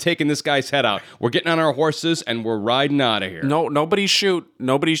me and I'm taking this guy's head out. We're getting on our horses and we're riding out of here. No, nobody shoot.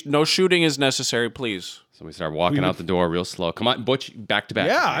 No shooting is necessary, please. So we start walking out the door real slow. Come on, Butch, back to back.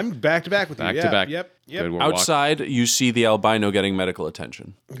 Yeah, I'm back to back with you. Back to back. Yep. Good, outside, you see the albino getting medical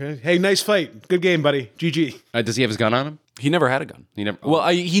attention. Okay. Hey, nice fight. Good game, buddy. GG. Does he have his gun on him? He never had a gun. He never. Well,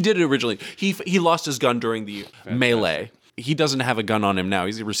 he did it originally. He lost his gun during the melee. He doesn't have a gun on him now.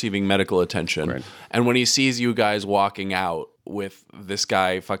 He's receiving medical attention. Right. And when he sees you guys walking out with this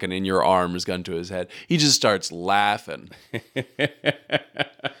guy fucking in your arms, gun to his head, he just starts laughing.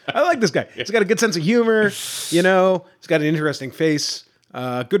 I like this guy. He's got a good sense of humor. You know, he's got an interesting face.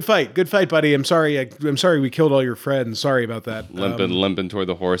 Good fight, buddy. I'm sorry we killed all your friends. Sorry about that. Limping toward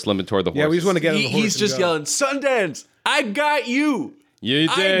the horse. Yeah, we just want to get on the horse. He's just yelling, "Sundance, I got you. You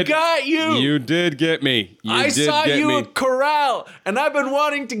did. I got you. You did get me. I saw you at Corral, and I've been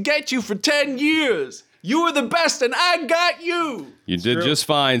wanting to get you for 10 years. You were the best, and I got you." You did just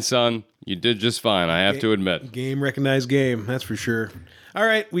fine, son. You did just fine, I have to admit. Game recognized game, that's for sure. All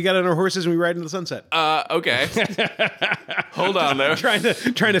right, we got on our horses and we ride into the sunset. Okay. Hold on there. trying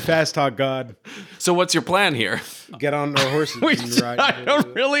to fast talk God. So what's your plan here? Get on our horses. and ride I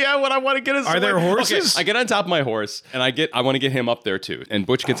don't really. What I want to get is. Are there horses? Okay, I get on top of my horse, and I want to get him up there too. And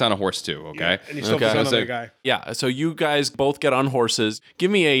Butch gets on a horse too. Okay. Yeah, and you still Okay. on another guy. Yeah, so you guys both get on horses. Give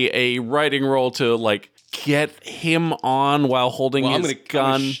me a riding roll to like get him on while holding his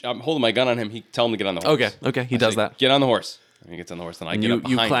gun. I'm holding my gun on him. Tell him to get on the horse. Okay, he does that. Get on the horse. And he gets on the horse, and I get up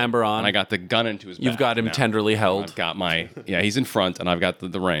behind you clamber him, on. and I got the gun into his back. You've got him now. tenderly held. I've got he's in front, and I've got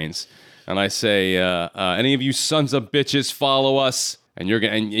the reins. And I say, any of you sons of bitches follow us, and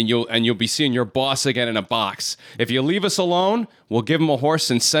you'll be seeing your boss again in a box. If you leave us alone, we'll give him a horse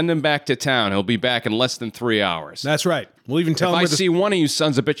and send him back to town. He'll be back in less than 3 hours. That's right. We'll even tell If him I where see one of you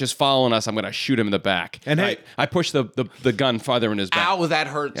sons of bitches following us, I'm going to shoot him in the back. And hey- I push the gun farther in his back. Ow, that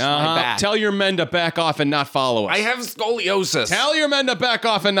hurts my back. Tell your men to back off and not follow us. I have scoliosis. Tell your men to back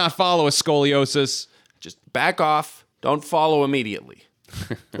off and not follow us, scoliosis. Just back off. Don't follow immediately.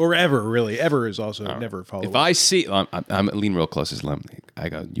 or ever, really. Ever is also never follow. If I see, I'm lean real close as Lem. I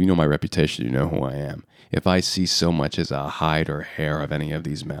go, you know my reputation. You know who I am. If I see so much as a hide or hair of any of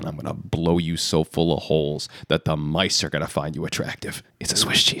these men, I'm going to blow you so full of holes that the mice are going to find you attractive. It's a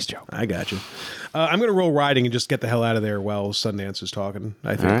Swiss cheese joke. I got you. I'm going to roll riding and just get the hell out of there while Sundance is talking.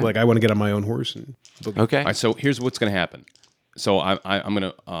 I think like I want to get on my own horse. And Okay. All right, so here's what's going to happen. So I'm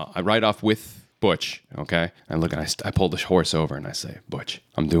going to I ride off with Butch, okay? And look, I pull the horse over and I say, Butch,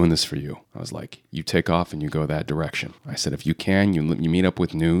 I'm doing this for you. I was like, you take off and you go that direction. I said, if you can, you meet up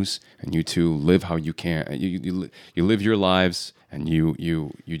with news and you two live how you can. You live your lives and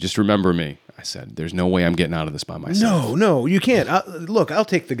you just remember me. I said, there's no way I'm getting out of this by myself. No, you can't. I'll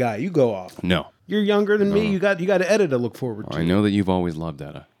take the guy. You go off. No. You're younger than me. You got Etta to look forward to. I know that you've always loved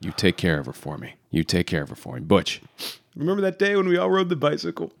Etta. You take care of her for me. Butch. Remember that day when we all rode the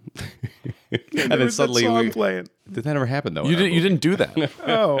bicycle? And then suddenly that song playing. Did that ever happen though? You didn't do that.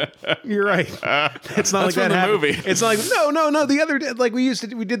 Oh, you're right. It's not like that from the happened. movie. It's not like no. The other day, like we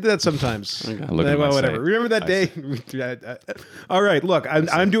did that sometimes. I look at Well, my whatever. site. Remember that day? All right. Look,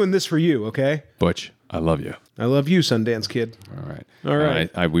 I'm doing this for you. Okay. Butch, I love you. I love you, Sundance Kid. All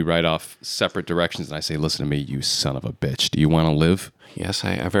right. We ride off separate directions, and I say, "Listen to me, you son of a bitch. Do you want to live?" Yes,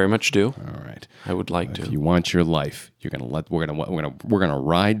 I very much do. All right. I would like to. If you want your life, we're gonna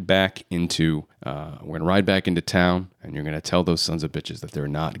ride back into town, and you're gonna tell those sons of bitches that they're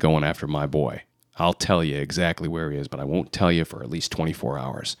not going after my boy. I'll tell you exactly where he is, but I won't tell you for at least 24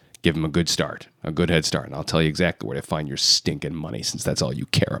 hours. Give him a good head start, and I'll tell you exactly where to find your stinking money, since that's all you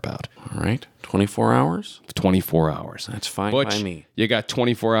care about. All right. 24 hours? 24 hours. That's fine Butch, by me. you got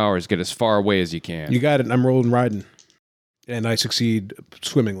 24 hours. Get as far away as you can. You got it. I'm rolling riding. And I succeed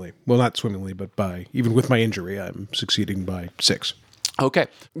swimmingly. Well, not swimmingly, but even with my injury, I'm succeeding by 6. Okay.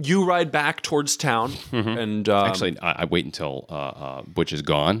 You ride back towards town. And Actually, I wait until Butch is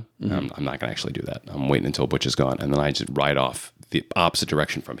gone. I'm not going to actually do that. I'm waiting until Butch is gone, and then I just ride off the opposite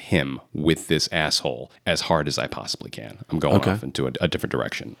direction from him with this asshole as hard as I possibly can. I'm going off into a different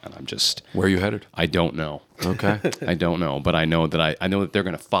direction, and I'm just... Where are you headed? I don't know. Okay. I don't know, but I know that I know that they're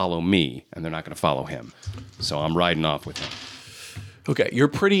going to follow me, and they're not going to follow him. So I'm riding off with him. Okay. You're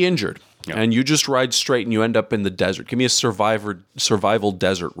pretty injured. Yeah. And you just ride straight and you end up in the desert. Give me a survival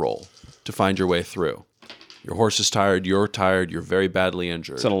desert roll to find your way through. Your horse is tired. You're tired. You're very badly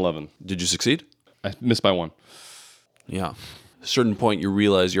injured. It's an 11. Did you succeed? I missed by 1. Yeah. At a certain point, you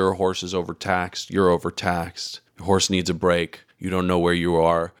realize your horse is overtaxed. You're overtaxed. Your horse needs a break. You don't know where you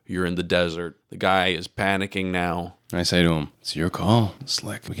are. You're in the desert. The guy is panicking now. I say to him, it's your call,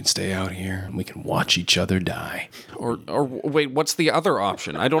 Slick. We can stay out here and we can watch each other die. Or wait, what's the other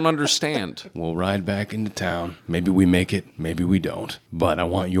option? I don't understand. We'll ride back into town. Maybe we make it, maybe we don't. But I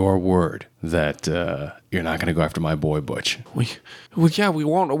want your word that you're not going to go after my boy Butch. We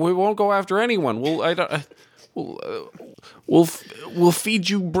won't go after anyone. We'll feed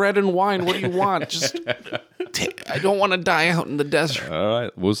you bread and wine. What do you want? Just I don't want to die out in the desert. All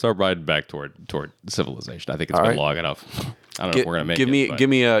right, we'll start riding back toward civilization. I think it's been long enough. I don't know if we're gonna make it.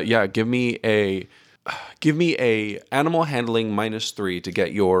 Give me a animal handling -3 to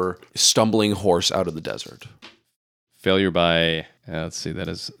get your stumbling horse out of the desert. Failure by let's see, that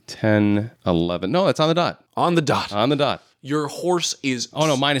is 10, 11. No, it's on the dot. On the dot. On the dot. Your horse is. Oh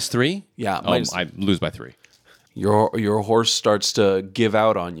no, -3. Yeah, I lose by 3. Your horse starts to give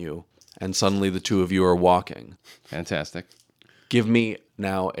out on you, and suddenly the two of you are walking. Fantastic. Give me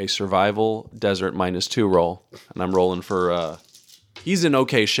now a survival desert -2 roll, and I'm rolling for. He's in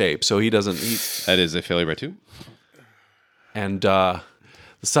okay shape, so he doesn't. That is a failure by 2. And the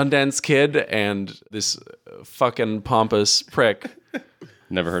Sundance Kid and this fucking pompous prick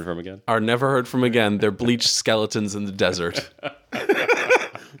Never heard from again. are never heard from again. They're bleached skeletons in the desert.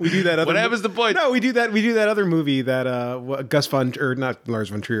 We do that. What happens to Boyd? No, we do that. We do that other movie that Gus Von or not Lars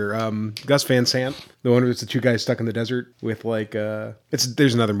von Trier, Gus Van Sant, the one where it's the two guys stuck in the desert with like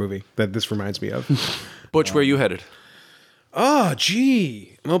there's another movie that this reminds me of. Butch, where you headed? Oh,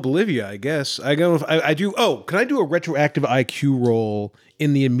 gee. Well, Bolivia, I guess. I do. Oh, can I do a retroactive IQ roll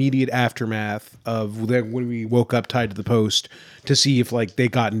in the immediate aftermath of when we woke up tied to the post to see if like they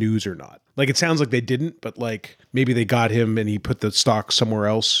got news or not? Like it sounds like they didn't, but like maybe they got him and he put the stock somewhere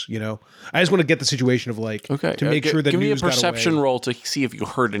else. You know, I just want to get the situation of like to make sure that give news me a perception got away. roll to see if you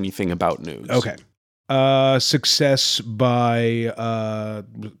heard anything about news. Okay. Success by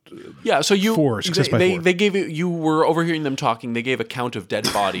So you 4. Success by 4. They gave you were overhearing them talking. They gave a count of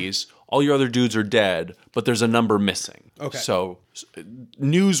dead bodies. All your other dudes are dead, but there's a number missing. Okay. So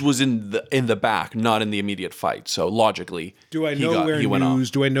news was in the back, not in the immediate fight. So logically, Do I know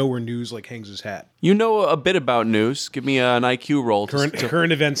where news like hangs his hat? You know a bit about news. Give me an IQ roll.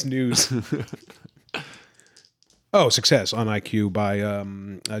 Current events news. Oh, success on IQ by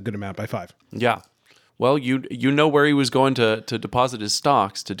a good amount, by 5. Yeah. Well, you know where he was going to deposit his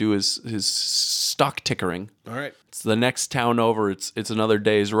stocks to do his stock tickering. All right. It's the next town over. It's another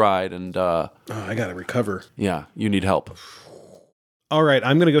day's ride, and I gotta recover. yeah, you need help. All right,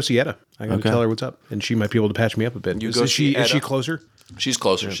 I'm gonna go see Etta. I gotta tell her what's up, and she might be able to patch me up a bit. Is she closer? She's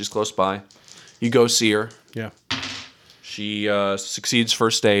closer. Yeah. She's close by. You go see her. Yeah. She succeeds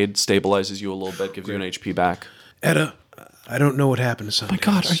first aid, stabilizes you a little bit, gives you an HP back. Etta, I don't know what happened to Sundance. My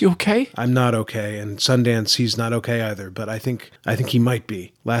God, are you okay? I'm not okay, and Sundance, he's not okay either. But I think he might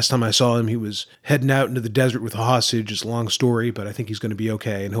be. Last time I saw him, he was heading out into the desert with a hostage. It's a long story, but I think he's going to be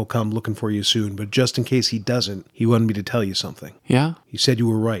okay, and he'll come looking for you soon. But just in case he doesn't, he wanted me to tell you something. Yeah. He said you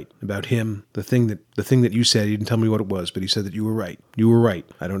were right about him. The thing that you said, he didn't tell me what it was, but he said that you were right. You were right.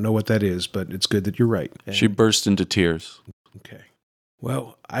 I don't know what that is, but it's good that you're right. And she burst into tears. Okay.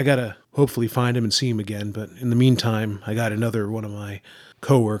 Well, I gotta hopefully find him and see him again, but in the meantime, I got another one of my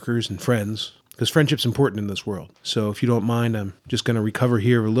coworkers and friends, because friendship's important in this world. So if you don't mind, I'm just gonna recover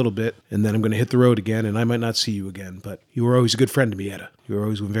here a little bit, and then I'm gonna hit the road again, and I might not see you again, but you were always a good friend to me, Etta. You were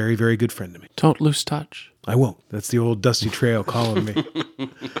always a very, very good friend to me. Don't lose touch. I won't. That's the old Dusty Trail calling me.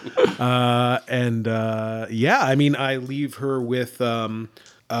 I mean, I leave her with... I'm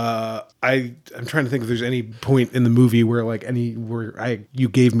trying to think if there's any point in the movie where you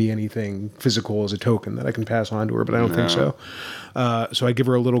gave me anything physical as a token that I can pass on to her, but I don't think so. So I give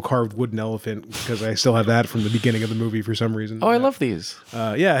her a little carved wooden elephant because I still have that from the beginning of the movie for some reason. Oh, I love these.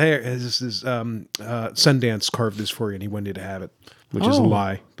 Hey, this is Sundance carved this for you, and he wanted you to have it, which is a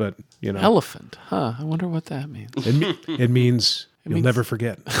lie, but you know. Elephant, huh? I wonder what that means. It means you'll never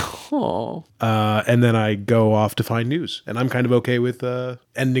forget. Oh. And then I go off to find news. And I'm kind of okay with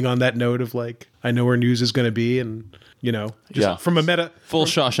ending on that note of like, I know where news is going to be. And, you know, just from a meta. Full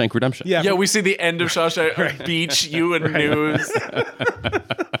Shawshank Redemption. Yeah, we see the end of Shawshank Beach, you and news.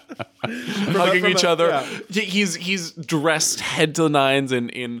 Hugging each other. Yeah. He's dressed head to the nines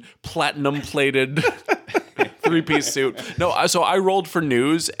in platinum plated 3-piece suit. No, so I rolled for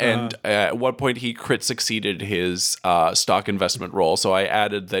news, and at one point he crit succeeded his stock investment roll. So I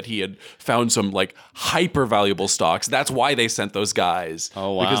added that he had found some like hyper valuable stocks. That's why they sent those guys.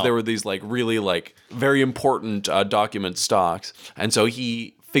 Oh wow! Because there were these like really like very important document stocks, and so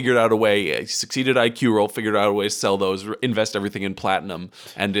he figured out a way, he succeeded IQ roll, figured out a way to sell those, invest everything in platinum,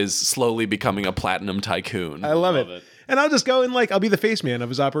 and is slowly becoming a platinum tycoon. I love it. And I'll just go and like I'll be the face man of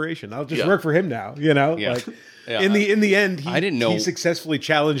his operation. I'll just work for him now, you know? Yeah. Like in the end he successfully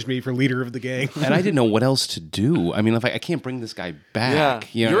challenged me for leader of the gang. And I didn't know what else to do. I mean, if I can't bring this guy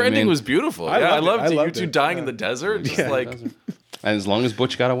back. Yeah. You know Your ending was beautiful. I loved it. You two dying in the desert. Just And as long as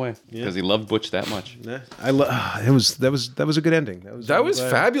Butch got away, because he loved Butch that much. Yeah. That was a good ending. That was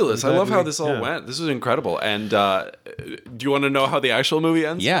fabulous. I love how this all yeah. went. This was incredible. And do you want to know how the actual movie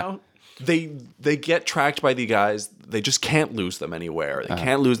ends? Yeah. Now? They get tracked by the guys. They just can't lose them anywhere. They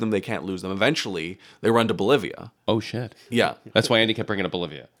can't lose them. They can't lose them. Eventually, they run to Bolivia. Oh, shit. Yeah. That's why Andy kept bringing up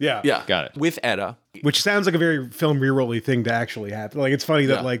Bolivia. Yeah. Yeah. Got it. With Etta. Which sounds like a very film re-roll-y thing to actually happen. Like, it's funny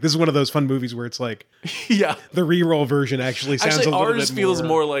that, Yeah. like, this is one of those fun movies where it's like, Yeah. the re-roll version actually sounds a little ours bit feels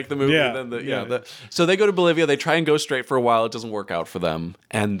more like the movie Yeah, than the yeah. So they go to Bolivia. They try and go straight for a while. It doesn't work out for them,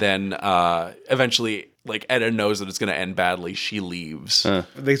 and then eventually, like Etta knows that it's going to end badly. She leaves,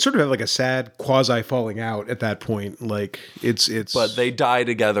 They sort of have like a sad quasi falling out at that point. Like it's but they die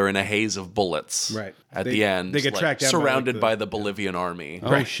together in a haze of bullets. Right. At They- the end, they get tracked down by, like, surrounded the- by the Bolivian army.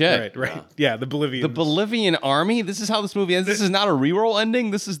 Oh, shit. right. Yeah, the Bolivian. The Bolivian army? This is how this movie ends? This is not a reroll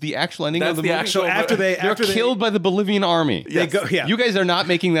ending? This is the actual ending That's of the the movie? actual. So after they They're killed by the Bolivian army. they go, yeah. You guys are not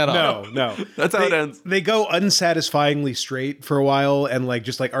making that up. No. That's how it ends. They go unsatisfyingly straight for a while and like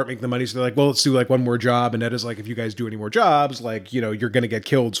just like aren't making the money. So they're like, well, let's do like one more job. And Edda's like, if you guys do any more jobs, like, you know, you're going to get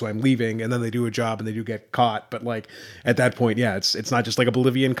killed. So I'm leaving. And then they do a job and they do get caught. But like at that point, yeah, it's not just like a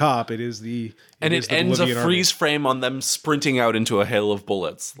Bolivian cop. It is the And is it the ends a Bolivian freeze frame on them sprinting out into a hail of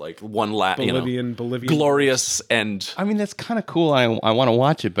bullets, like one Bolivian glorious end. I mean, that's kind of cool. I want to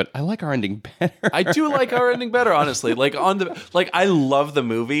watch it, but I like our ending better. I do like our ending better, honestly. I love the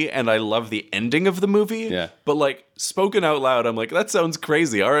movie and I love the ending of the movie. Yeah. But like spoken out loud, I'm like, that sounds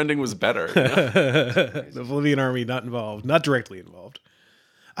crazy. Our ending was better. You know? The Bolivian army not involved, not directly involved.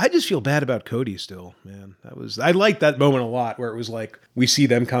 I just feel bad about Cody still, man. I liked that moment a lot where it was like we see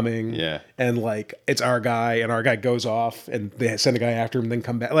them coming, Yeah. and like it's our guy, and our guy goes off, and they send a guy after him, then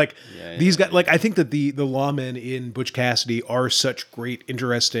come back. Like Yeah, these guys, like I think that the lawmen in Butch Cassidy are such great,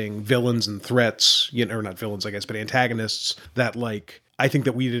 interesting villains and threats, you know, or not villains, I guess, but antagonists that like I think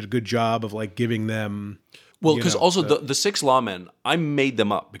that we did a good job of like giving them. Well, you because know, also the six lawmen, I made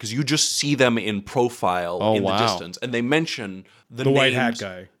them up because you just see them in profile in wow. the distance, and they mention the white names-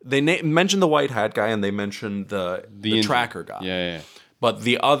 hat guy. They mention the white hat guy, and they mention the tracker guy. Yeah. But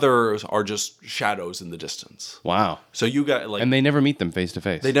the others are just shadows in the distance. Wow. So you got like And they never meet them face to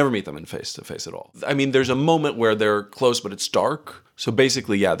face. they never meet them in face to face at all. I mean, there's a moment where they're close, but it's dark. So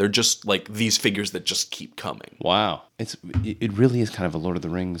basically, yeah, they're just like these figures that just keep coming. Wow. It really is kind of a Lord of the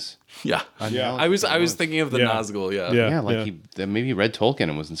Rings. Yeah, Yeah. I was thinking of the Yeah. Nazgul. Yeah, Yeah. Yeah, like he maybe he read Tolkien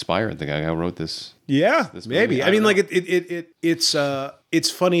and was inspired. The guy who wrote this. Yeah, this maybe. movie. I mean, I like it's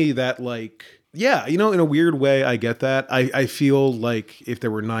funny that like. Yeah, you know, in a weird way, I get that. I feel like if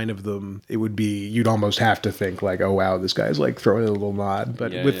there were 9 of them, it would be, you'd almost have to think like, oh, wow, this guy's like throwing a little nod.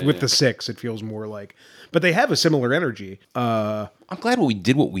 But with the 6, it feels more like, but they have a similar energy. I'm glad we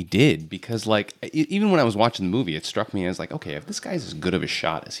did because, like, even when I was watching the movie, it struck me as like, okay, if this guy's as good of a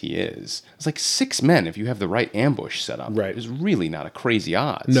shot as he is, it's like 6 men if you have the right ambush set up. Right. It's really not a crazy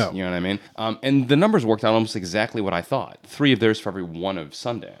odds. No. You know what I mean? And the numbers worked out almost exactly what I thought. 3 of theirs for every 1 of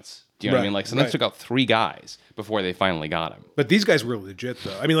Sundance. Do you know what I Right, mean? Like, Sundance right. took out 3 guys before they finally got him. But these guys were legit,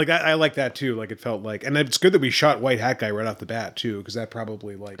 though. I mean, like, I like that, too. Like, it felt like, and it's good that we shot White Hat Guy right off the bat, too, because that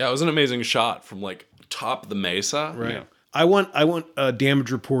probably, like... Yeah, it was an amazing shot from like top of the mesa. Right. Yeah. I want a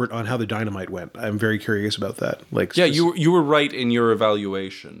damage report on how the dynamite went. I'm very curious about that. Like, Yeah, you were right in your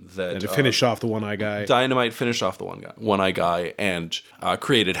evaluation that to finish off the one-eye guy. Dynamite finished off the one-eye guy and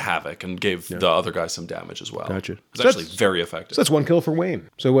created havoc and gave the other guy some damage as well. Gotcha. It was So actually that's- very effective. So that's 1 kill for Wayne.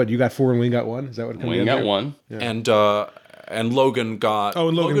 So what? You got 4 and Wayne got 1. Is that what? it comes Wayne in got there? 1. And Logan got. Oh,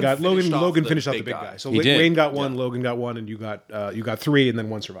 and Logan finished off the big big guy. So He did. Wayne got 1, Logan got 1, and you got 3, and then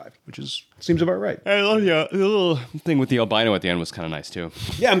 1 survived, which seems about right. I love you. The little thing with the albino at the end was kind of nice, too.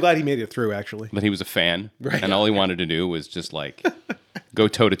 Yeah, I'm glad he made it through. Actually, That he was a fan. Right. And all he wanted to do was just, like, go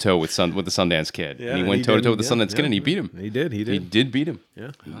toe-to-toe with the Sundance Kid. and he went toe-to-toe with the Sundance Kid, and he beat him. He did. He did beat him.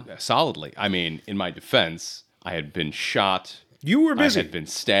 Yeah. Solidly. I mean, in my defense, I had been shot. You were I busy. had been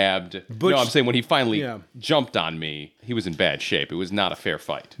stabbed. Butch- No, I'm saying when he finally Yeah. jumped on me, he was in bad shape. It was not a fair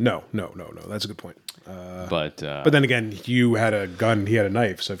fight. No. That's a good point. But But then again, you had a gun, he had a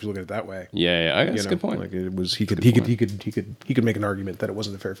knife. So if you look at it that way, yeah, that's a good point. Like it was, he could make an argument that it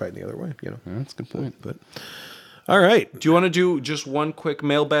wasn't a fair fight in the other way. You know. That's a good point. But all right, Do you want to do just one quick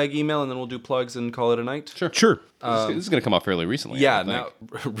mailbag email and then we'll do plugs and call it a night? Sure. sure. This is going to come out fairly recently. Yeah, I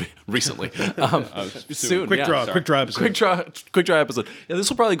think. now recently, soon. Quick yeah. draw episode. Quick draw episode. Yeah, this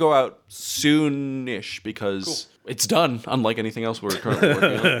will probably go out soon-ish because it's done. Unlike anything else we're currently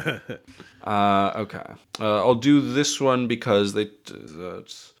working on. Okay, I'll do this one because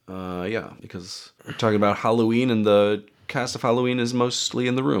because we're talking about Halloween and the cast of Halloween is mostly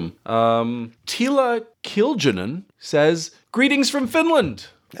in the room. Tila Kiljanen says, "Greetings from Finland."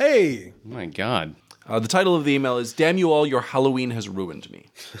 Hey. Oh my God. The title of the email is, "Damn you all, your Halloween has ruined me."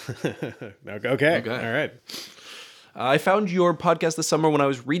 Okay. All right. I found your podcast this summer when I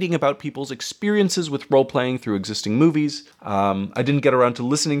was reading about people's experiences with role-playing through existing movies. I didn't get around to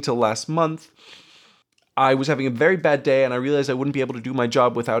listening till last month. I was having a very bad day, and I realized I wouldn't be able to do my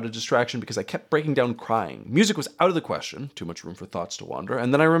job without a distraction because I kept breaking down crying. Music was out of the question, too much room for thoughts to wander,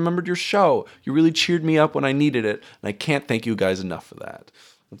 and then I remembered your show. You really cheered me up when I needed it, and I can't thank you guys enough for that.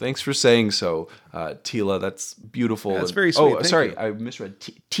 Well, thanks for saying so, Tila. That's beautiful. That's very sweet. Oh, Thank sorry, you. I misread.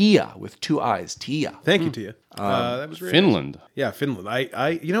 Tia with 2 I's. Tia. Thank you, Tia. That was very Finland. nice. Yeah, Finland.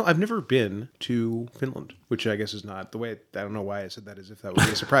 I've never been to Finland, which I guess is not the way. I don't know why I said that as if that would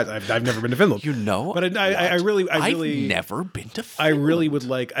be a surprise. I've never been to Finland. You know, but I've never been to Finland. I really would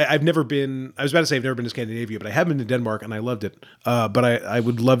like. I've never been. I was about to say I've never been to Scandinavia, but I have been to Denmark and I loved it. But I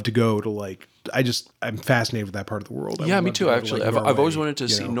would love to go to like. I'm fascinated with that part of the world. Yeah, me too. Actually, I've always wanted to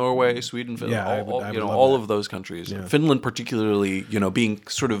see Norway, Sweden, Finland, Yeah, all of those countries. Yeah. Finland, particularly, being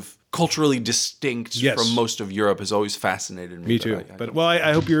sort of culturally distinct from most of Europe, has always fascinated me. Me too.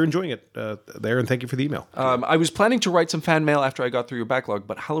 I hope you're enjoying it there, and thank you for the email. I was planning to write some fan mail after I got through your backlog,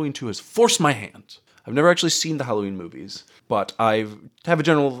 but Halloween 2 has forced my hand. I've never actually seen the Halloween movies, but I have a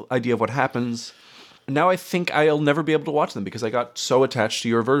general idea of what happens. Now I think I'll never be able to watch them because I got so attached to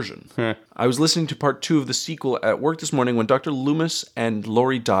your version. I was listening to part 2 of the sequel at work this morning when Dr. Loomis and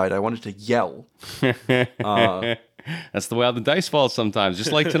Laurie died. I wanted to yell. That's the way all the dice falls sometimes,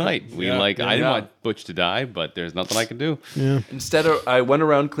 just like tonight. I didn't want Butch to die, but there's nothing I can do. Yeah. Instead, I went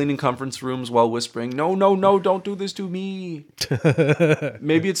around cleaning conference rooms while whispering, no, don't do this to me.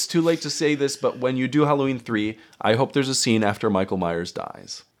 Maybe it's too late to say this, but when you do Halloween 3, I hope there's a scene after Michael Myers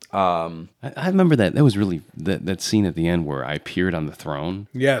dies. I remember that. That was really that scene at the end where I appeared on the throne.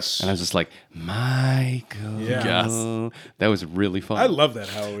 Yes. And I was just like, Michael. Yes. That was really fun. I love that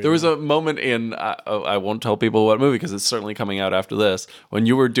Halloween. There was a moment in, I won't tell people what movie because it's certainly coming out after this, when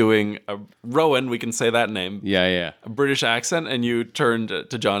you were doing Rowan, we can say that name. Yeah. A British accent, and you turned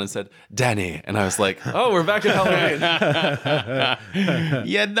to John and said, Danny. And I was like, oh, we're back at Halloween.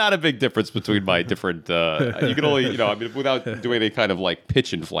 Yeah, not a big difference between my different, you can only, without doing any kind of like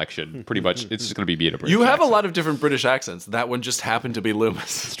pitch inflection, pretty much it's just going to be me in a British You have accent. a lot of different British accents. That one just happened to be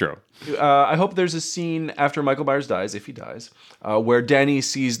Loomis. It's true. I hope there's a scene after Michael Myers dies, if he dies, where Danny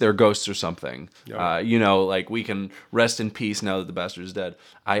sees their ghosts or something. Like we can rest in peace now that the bastard is dead.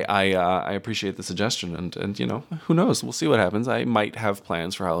 I appreciate the suggestion, and who knows? We'll see what happens. I might have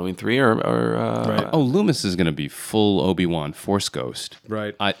plans for Halloween 3 or Right. Oh, Loomis is going to be full Obi-Wan Force Ghost.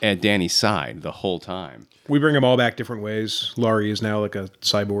 Right. At Danny's side the whole time. We bring them all back different ways. Laurie is now like a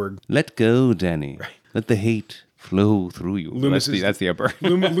cyborg. Let go, Danny. Right. Let the hate flow through you. Loomis That's the upper.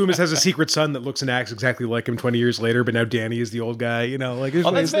 Loomis has a secret son that looks and acts exactly like him 20 years later, but now Danny is the old guy.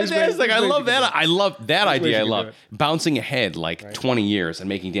 That's fantastic. I love that. I love that idea. I love bouncing ahead like 20 years and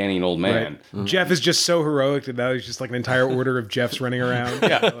making Danny an old man. Right. Mm-hmm. Jeff is just so heroic that now he's just like an entire order of Jeffs running around.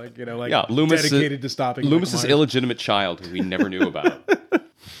 Loomis dedicated to stopping Loomis's illegitimate child who we never knew about.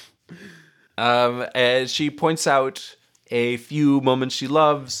 As she points out a few moments she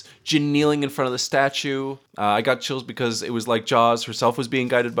loves, Jin kneeling in front of the statue. I got chills because it was like Jaws herself was being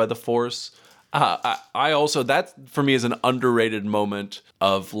guided by the Force. I also, that for me is an underrated moment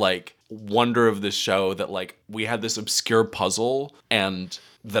of like wonder of this show, that like we had this obscure puzzle and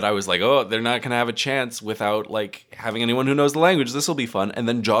that I was like, oh, they're not going to have a chance without like having anyone who knows the language. This will be fun. And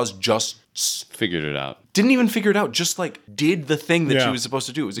then Jaws just figured it out. Didn't even figure it out. Just like did the thing that she was supposed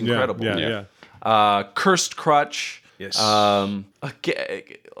to do. It was incredible. Yeah. Cursed Crutch. Yes. I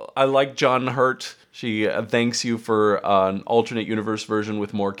like John Hurt. She thanks you for an alternate universe version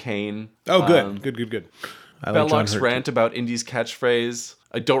with more Kane. Oh, good. Good. I like John Belloc's Hurt, rant about Indy's catchphrase.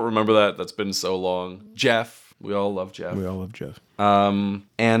 I don't remember that. That's been so long. Jeff. We all love Jeff. We all love Jeff.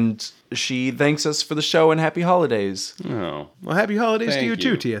 And she thanks us for the show and happy holidays. Oh. Well, happy holidays to you Thank too,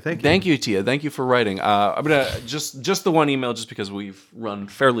 you. Tia. Thank you. Thank you, Tia. Thank you for writing. I'm gonna just the one email, just because we've run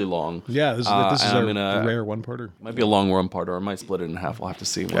fairly long. Yeah, this is a rare one-parter. Might be a long one-parter, or I might split it in half. We'll have to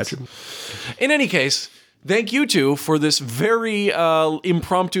see. Gotcha. In any case, thank you two for this very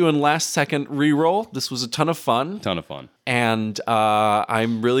impromptu and last-second reroll. This was a ton of fun. Ton of fun. And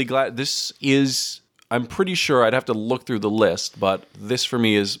I'm really glad. This is I'm pretty sure I'd have to look through the list, but this for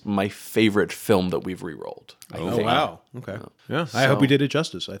me is my favorite film that we've re-rolled. Oh, wow. Okay. Yeah. I hope we did it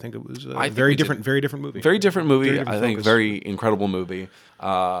justice. I think it was a very different movie. Very different movie. Very different I think focus. very incredible movie.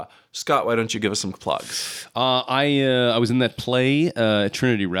 Scott, why don't you give us some plugs? I was in that play,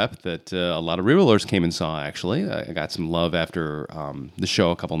 Trinity Rep, that a lot of rerollers came and saw, actually. I got some love after the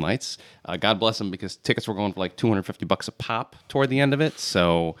show a couple nights. God bless them, because tickets were going for like $250 a pop toward the end of it.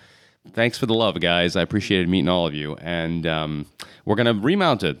 So thanks for the love, guys. I appreciated meeting all of you. And we're going to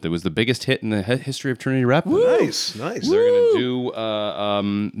remount it. It was the biggest hit in the history of Trinity Rep. Nice. They're going to do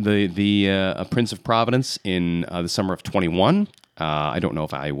the Prince of Providence in the summer of 21. I don't know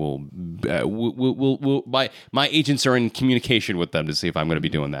if I will. My agents are in communication with them to see if I'm going to be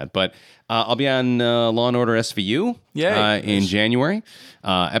doing that. But I'll be on Law and Order SVU in January,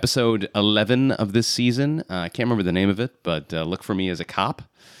 episode 11 of this season. I can't remember the name of it, but look for me as a cop.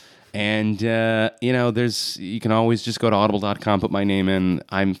 And you can always just go to audible.com, put my name in.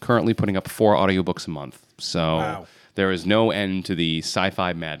 I'm currently putting up 4 audiobooks a month, so there is no end to the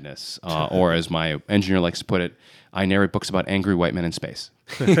sci-fi madness, or as my engineer likes to put it, I narrate books about angry white men in space.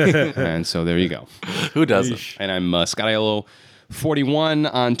 And so there you go. Who doesn't? And I'm Scott Aiello 41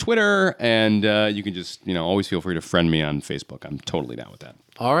 on Twitter, and you can just always feel free to friend me on Facebook. I'm totally down with that.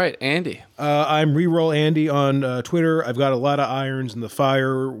 All right, Andy. I'm Reroll Andy on Twitter. I've got a lot of irons in the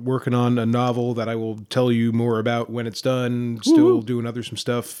fire, working on a novel that I will tell you more about when it's done. Still doing some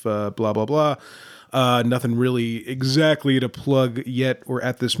stuff, blah, blah, blah. Nothing really exactly to plug yet or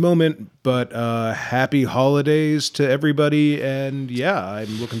at this moment, but happy holidays to everybody. And yeah,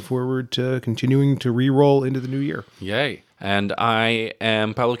 I'm looking forward to continuing to re-roll into the new year. Yay. And I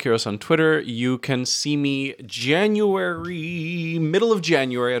am Paulo Quiros on Twitter. You can see me middle of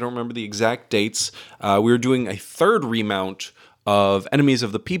January. I don't remember the exact dates. We're doing a 3rd remount of Enemies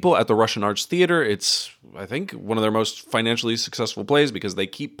of the People at the Russian Arts Theater. It's, I think, one of their most financially successful plays because they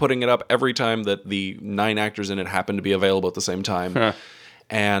keep putting it up every time that the 9 actors in it happen to be available at the same time.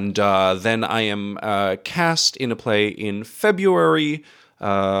 And then I am cast in a play in February,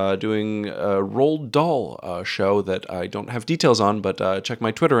 doing a Roald Dahl show that I don't have details on, but check my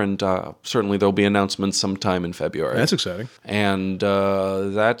Twitter, and certainly there'll be announcements sometime in February. That's exciting. And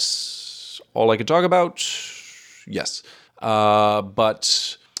that's all I can talk about. Yes.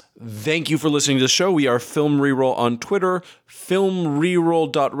 But thank you for listening to the show. We are Film Reroll on Twitter,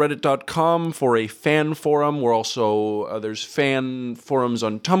 filmreroll.reddit.com for a fan forum. We're also, there's fan forums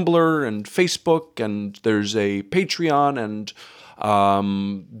on Tumblr and Facebook, and there's a Patreon, and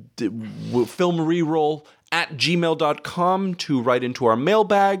Film Reroll at gmail.com to write into our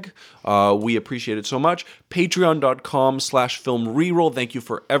mailbag. We appreciate it so much. Patreon.com/filmreroll. Thank you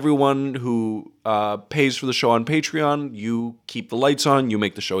for everyone who pays for the show on Patreon. You keep the lights on. You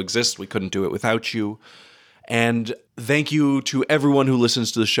make the show exist. We couldn't do it without you. And thank you to everyone who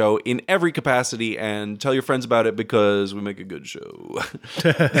listens to the show in every capacity, and tell your friends about it because we make a good show.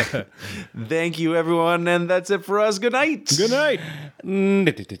 Thank you, everyone, and that's it for us. Good night. Good night.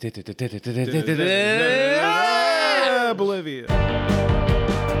 Bolivia.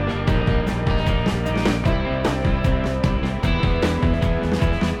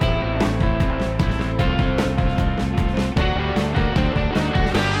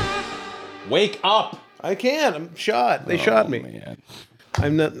 Wake up! I can't. I'm shot. They shot me. Man.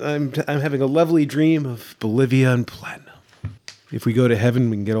 I'm having a lovely dream of Bolivia and platinum. If we go to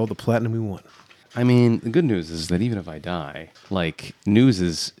heaven, we can get all the platinum we want. I mean, the good news is that even if I die, like news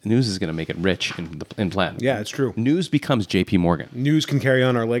is going to make it rich in platinum. Yeah, it's true. News becomes J.P. Morgan. News can carry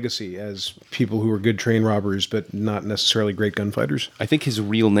on our legacy as people who are good train robbers, but not necessarily great gunfighters. I think his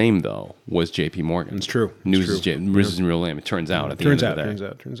real name though was J.P. Morgan. It's true. News is his real name. It turns out at the end of the day.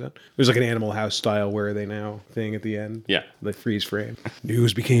 Turns out. There's like an Animal House style "Where Are They Now" thing at the end. Yeah. The freeze frame.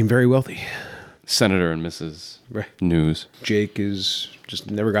 News became very wealthy. Senator and Mrs. Right. News. Jake is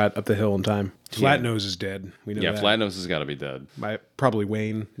just never got up the hill in time. Flatnose is dead. We know that. Flatnose has got to be dead. Probably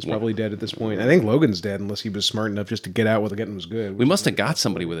Wayne is probably dead at this point. I think Logan's dead unless he was smart enough just to get out while the getting was good. We must have got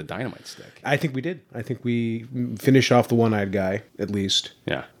somebody with a dynamite stick. I think we did. I think we finished off the one-eyed guy at least.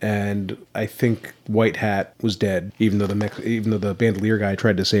 Yeah. And I think White Hat was dead, even though the Bandolier guy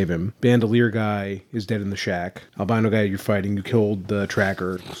tried to save him. Bandolier guy is dead in the shack. Albino guy you're fighting, you killed the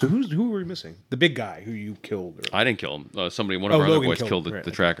tracker. So who were we missing? The big guy who you killed. I didn't kill him. One of our other boys killed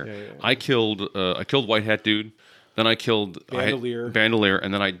the tracker. Yeah. I killed White Hat dude. Then I killed Bandolier,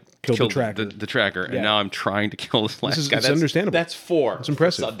 and then I killed the tracker. And now I'm trying to kill this last guy. It's understandable. That's 4. It's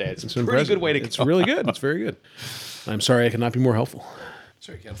impressive. Sundance. It's a pretty good way to go. It's really good. It's very good. I'm sorry I cannot be more helpful.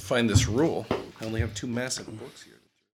 Sorry, I can't find this rule. I only have 2 massive books here.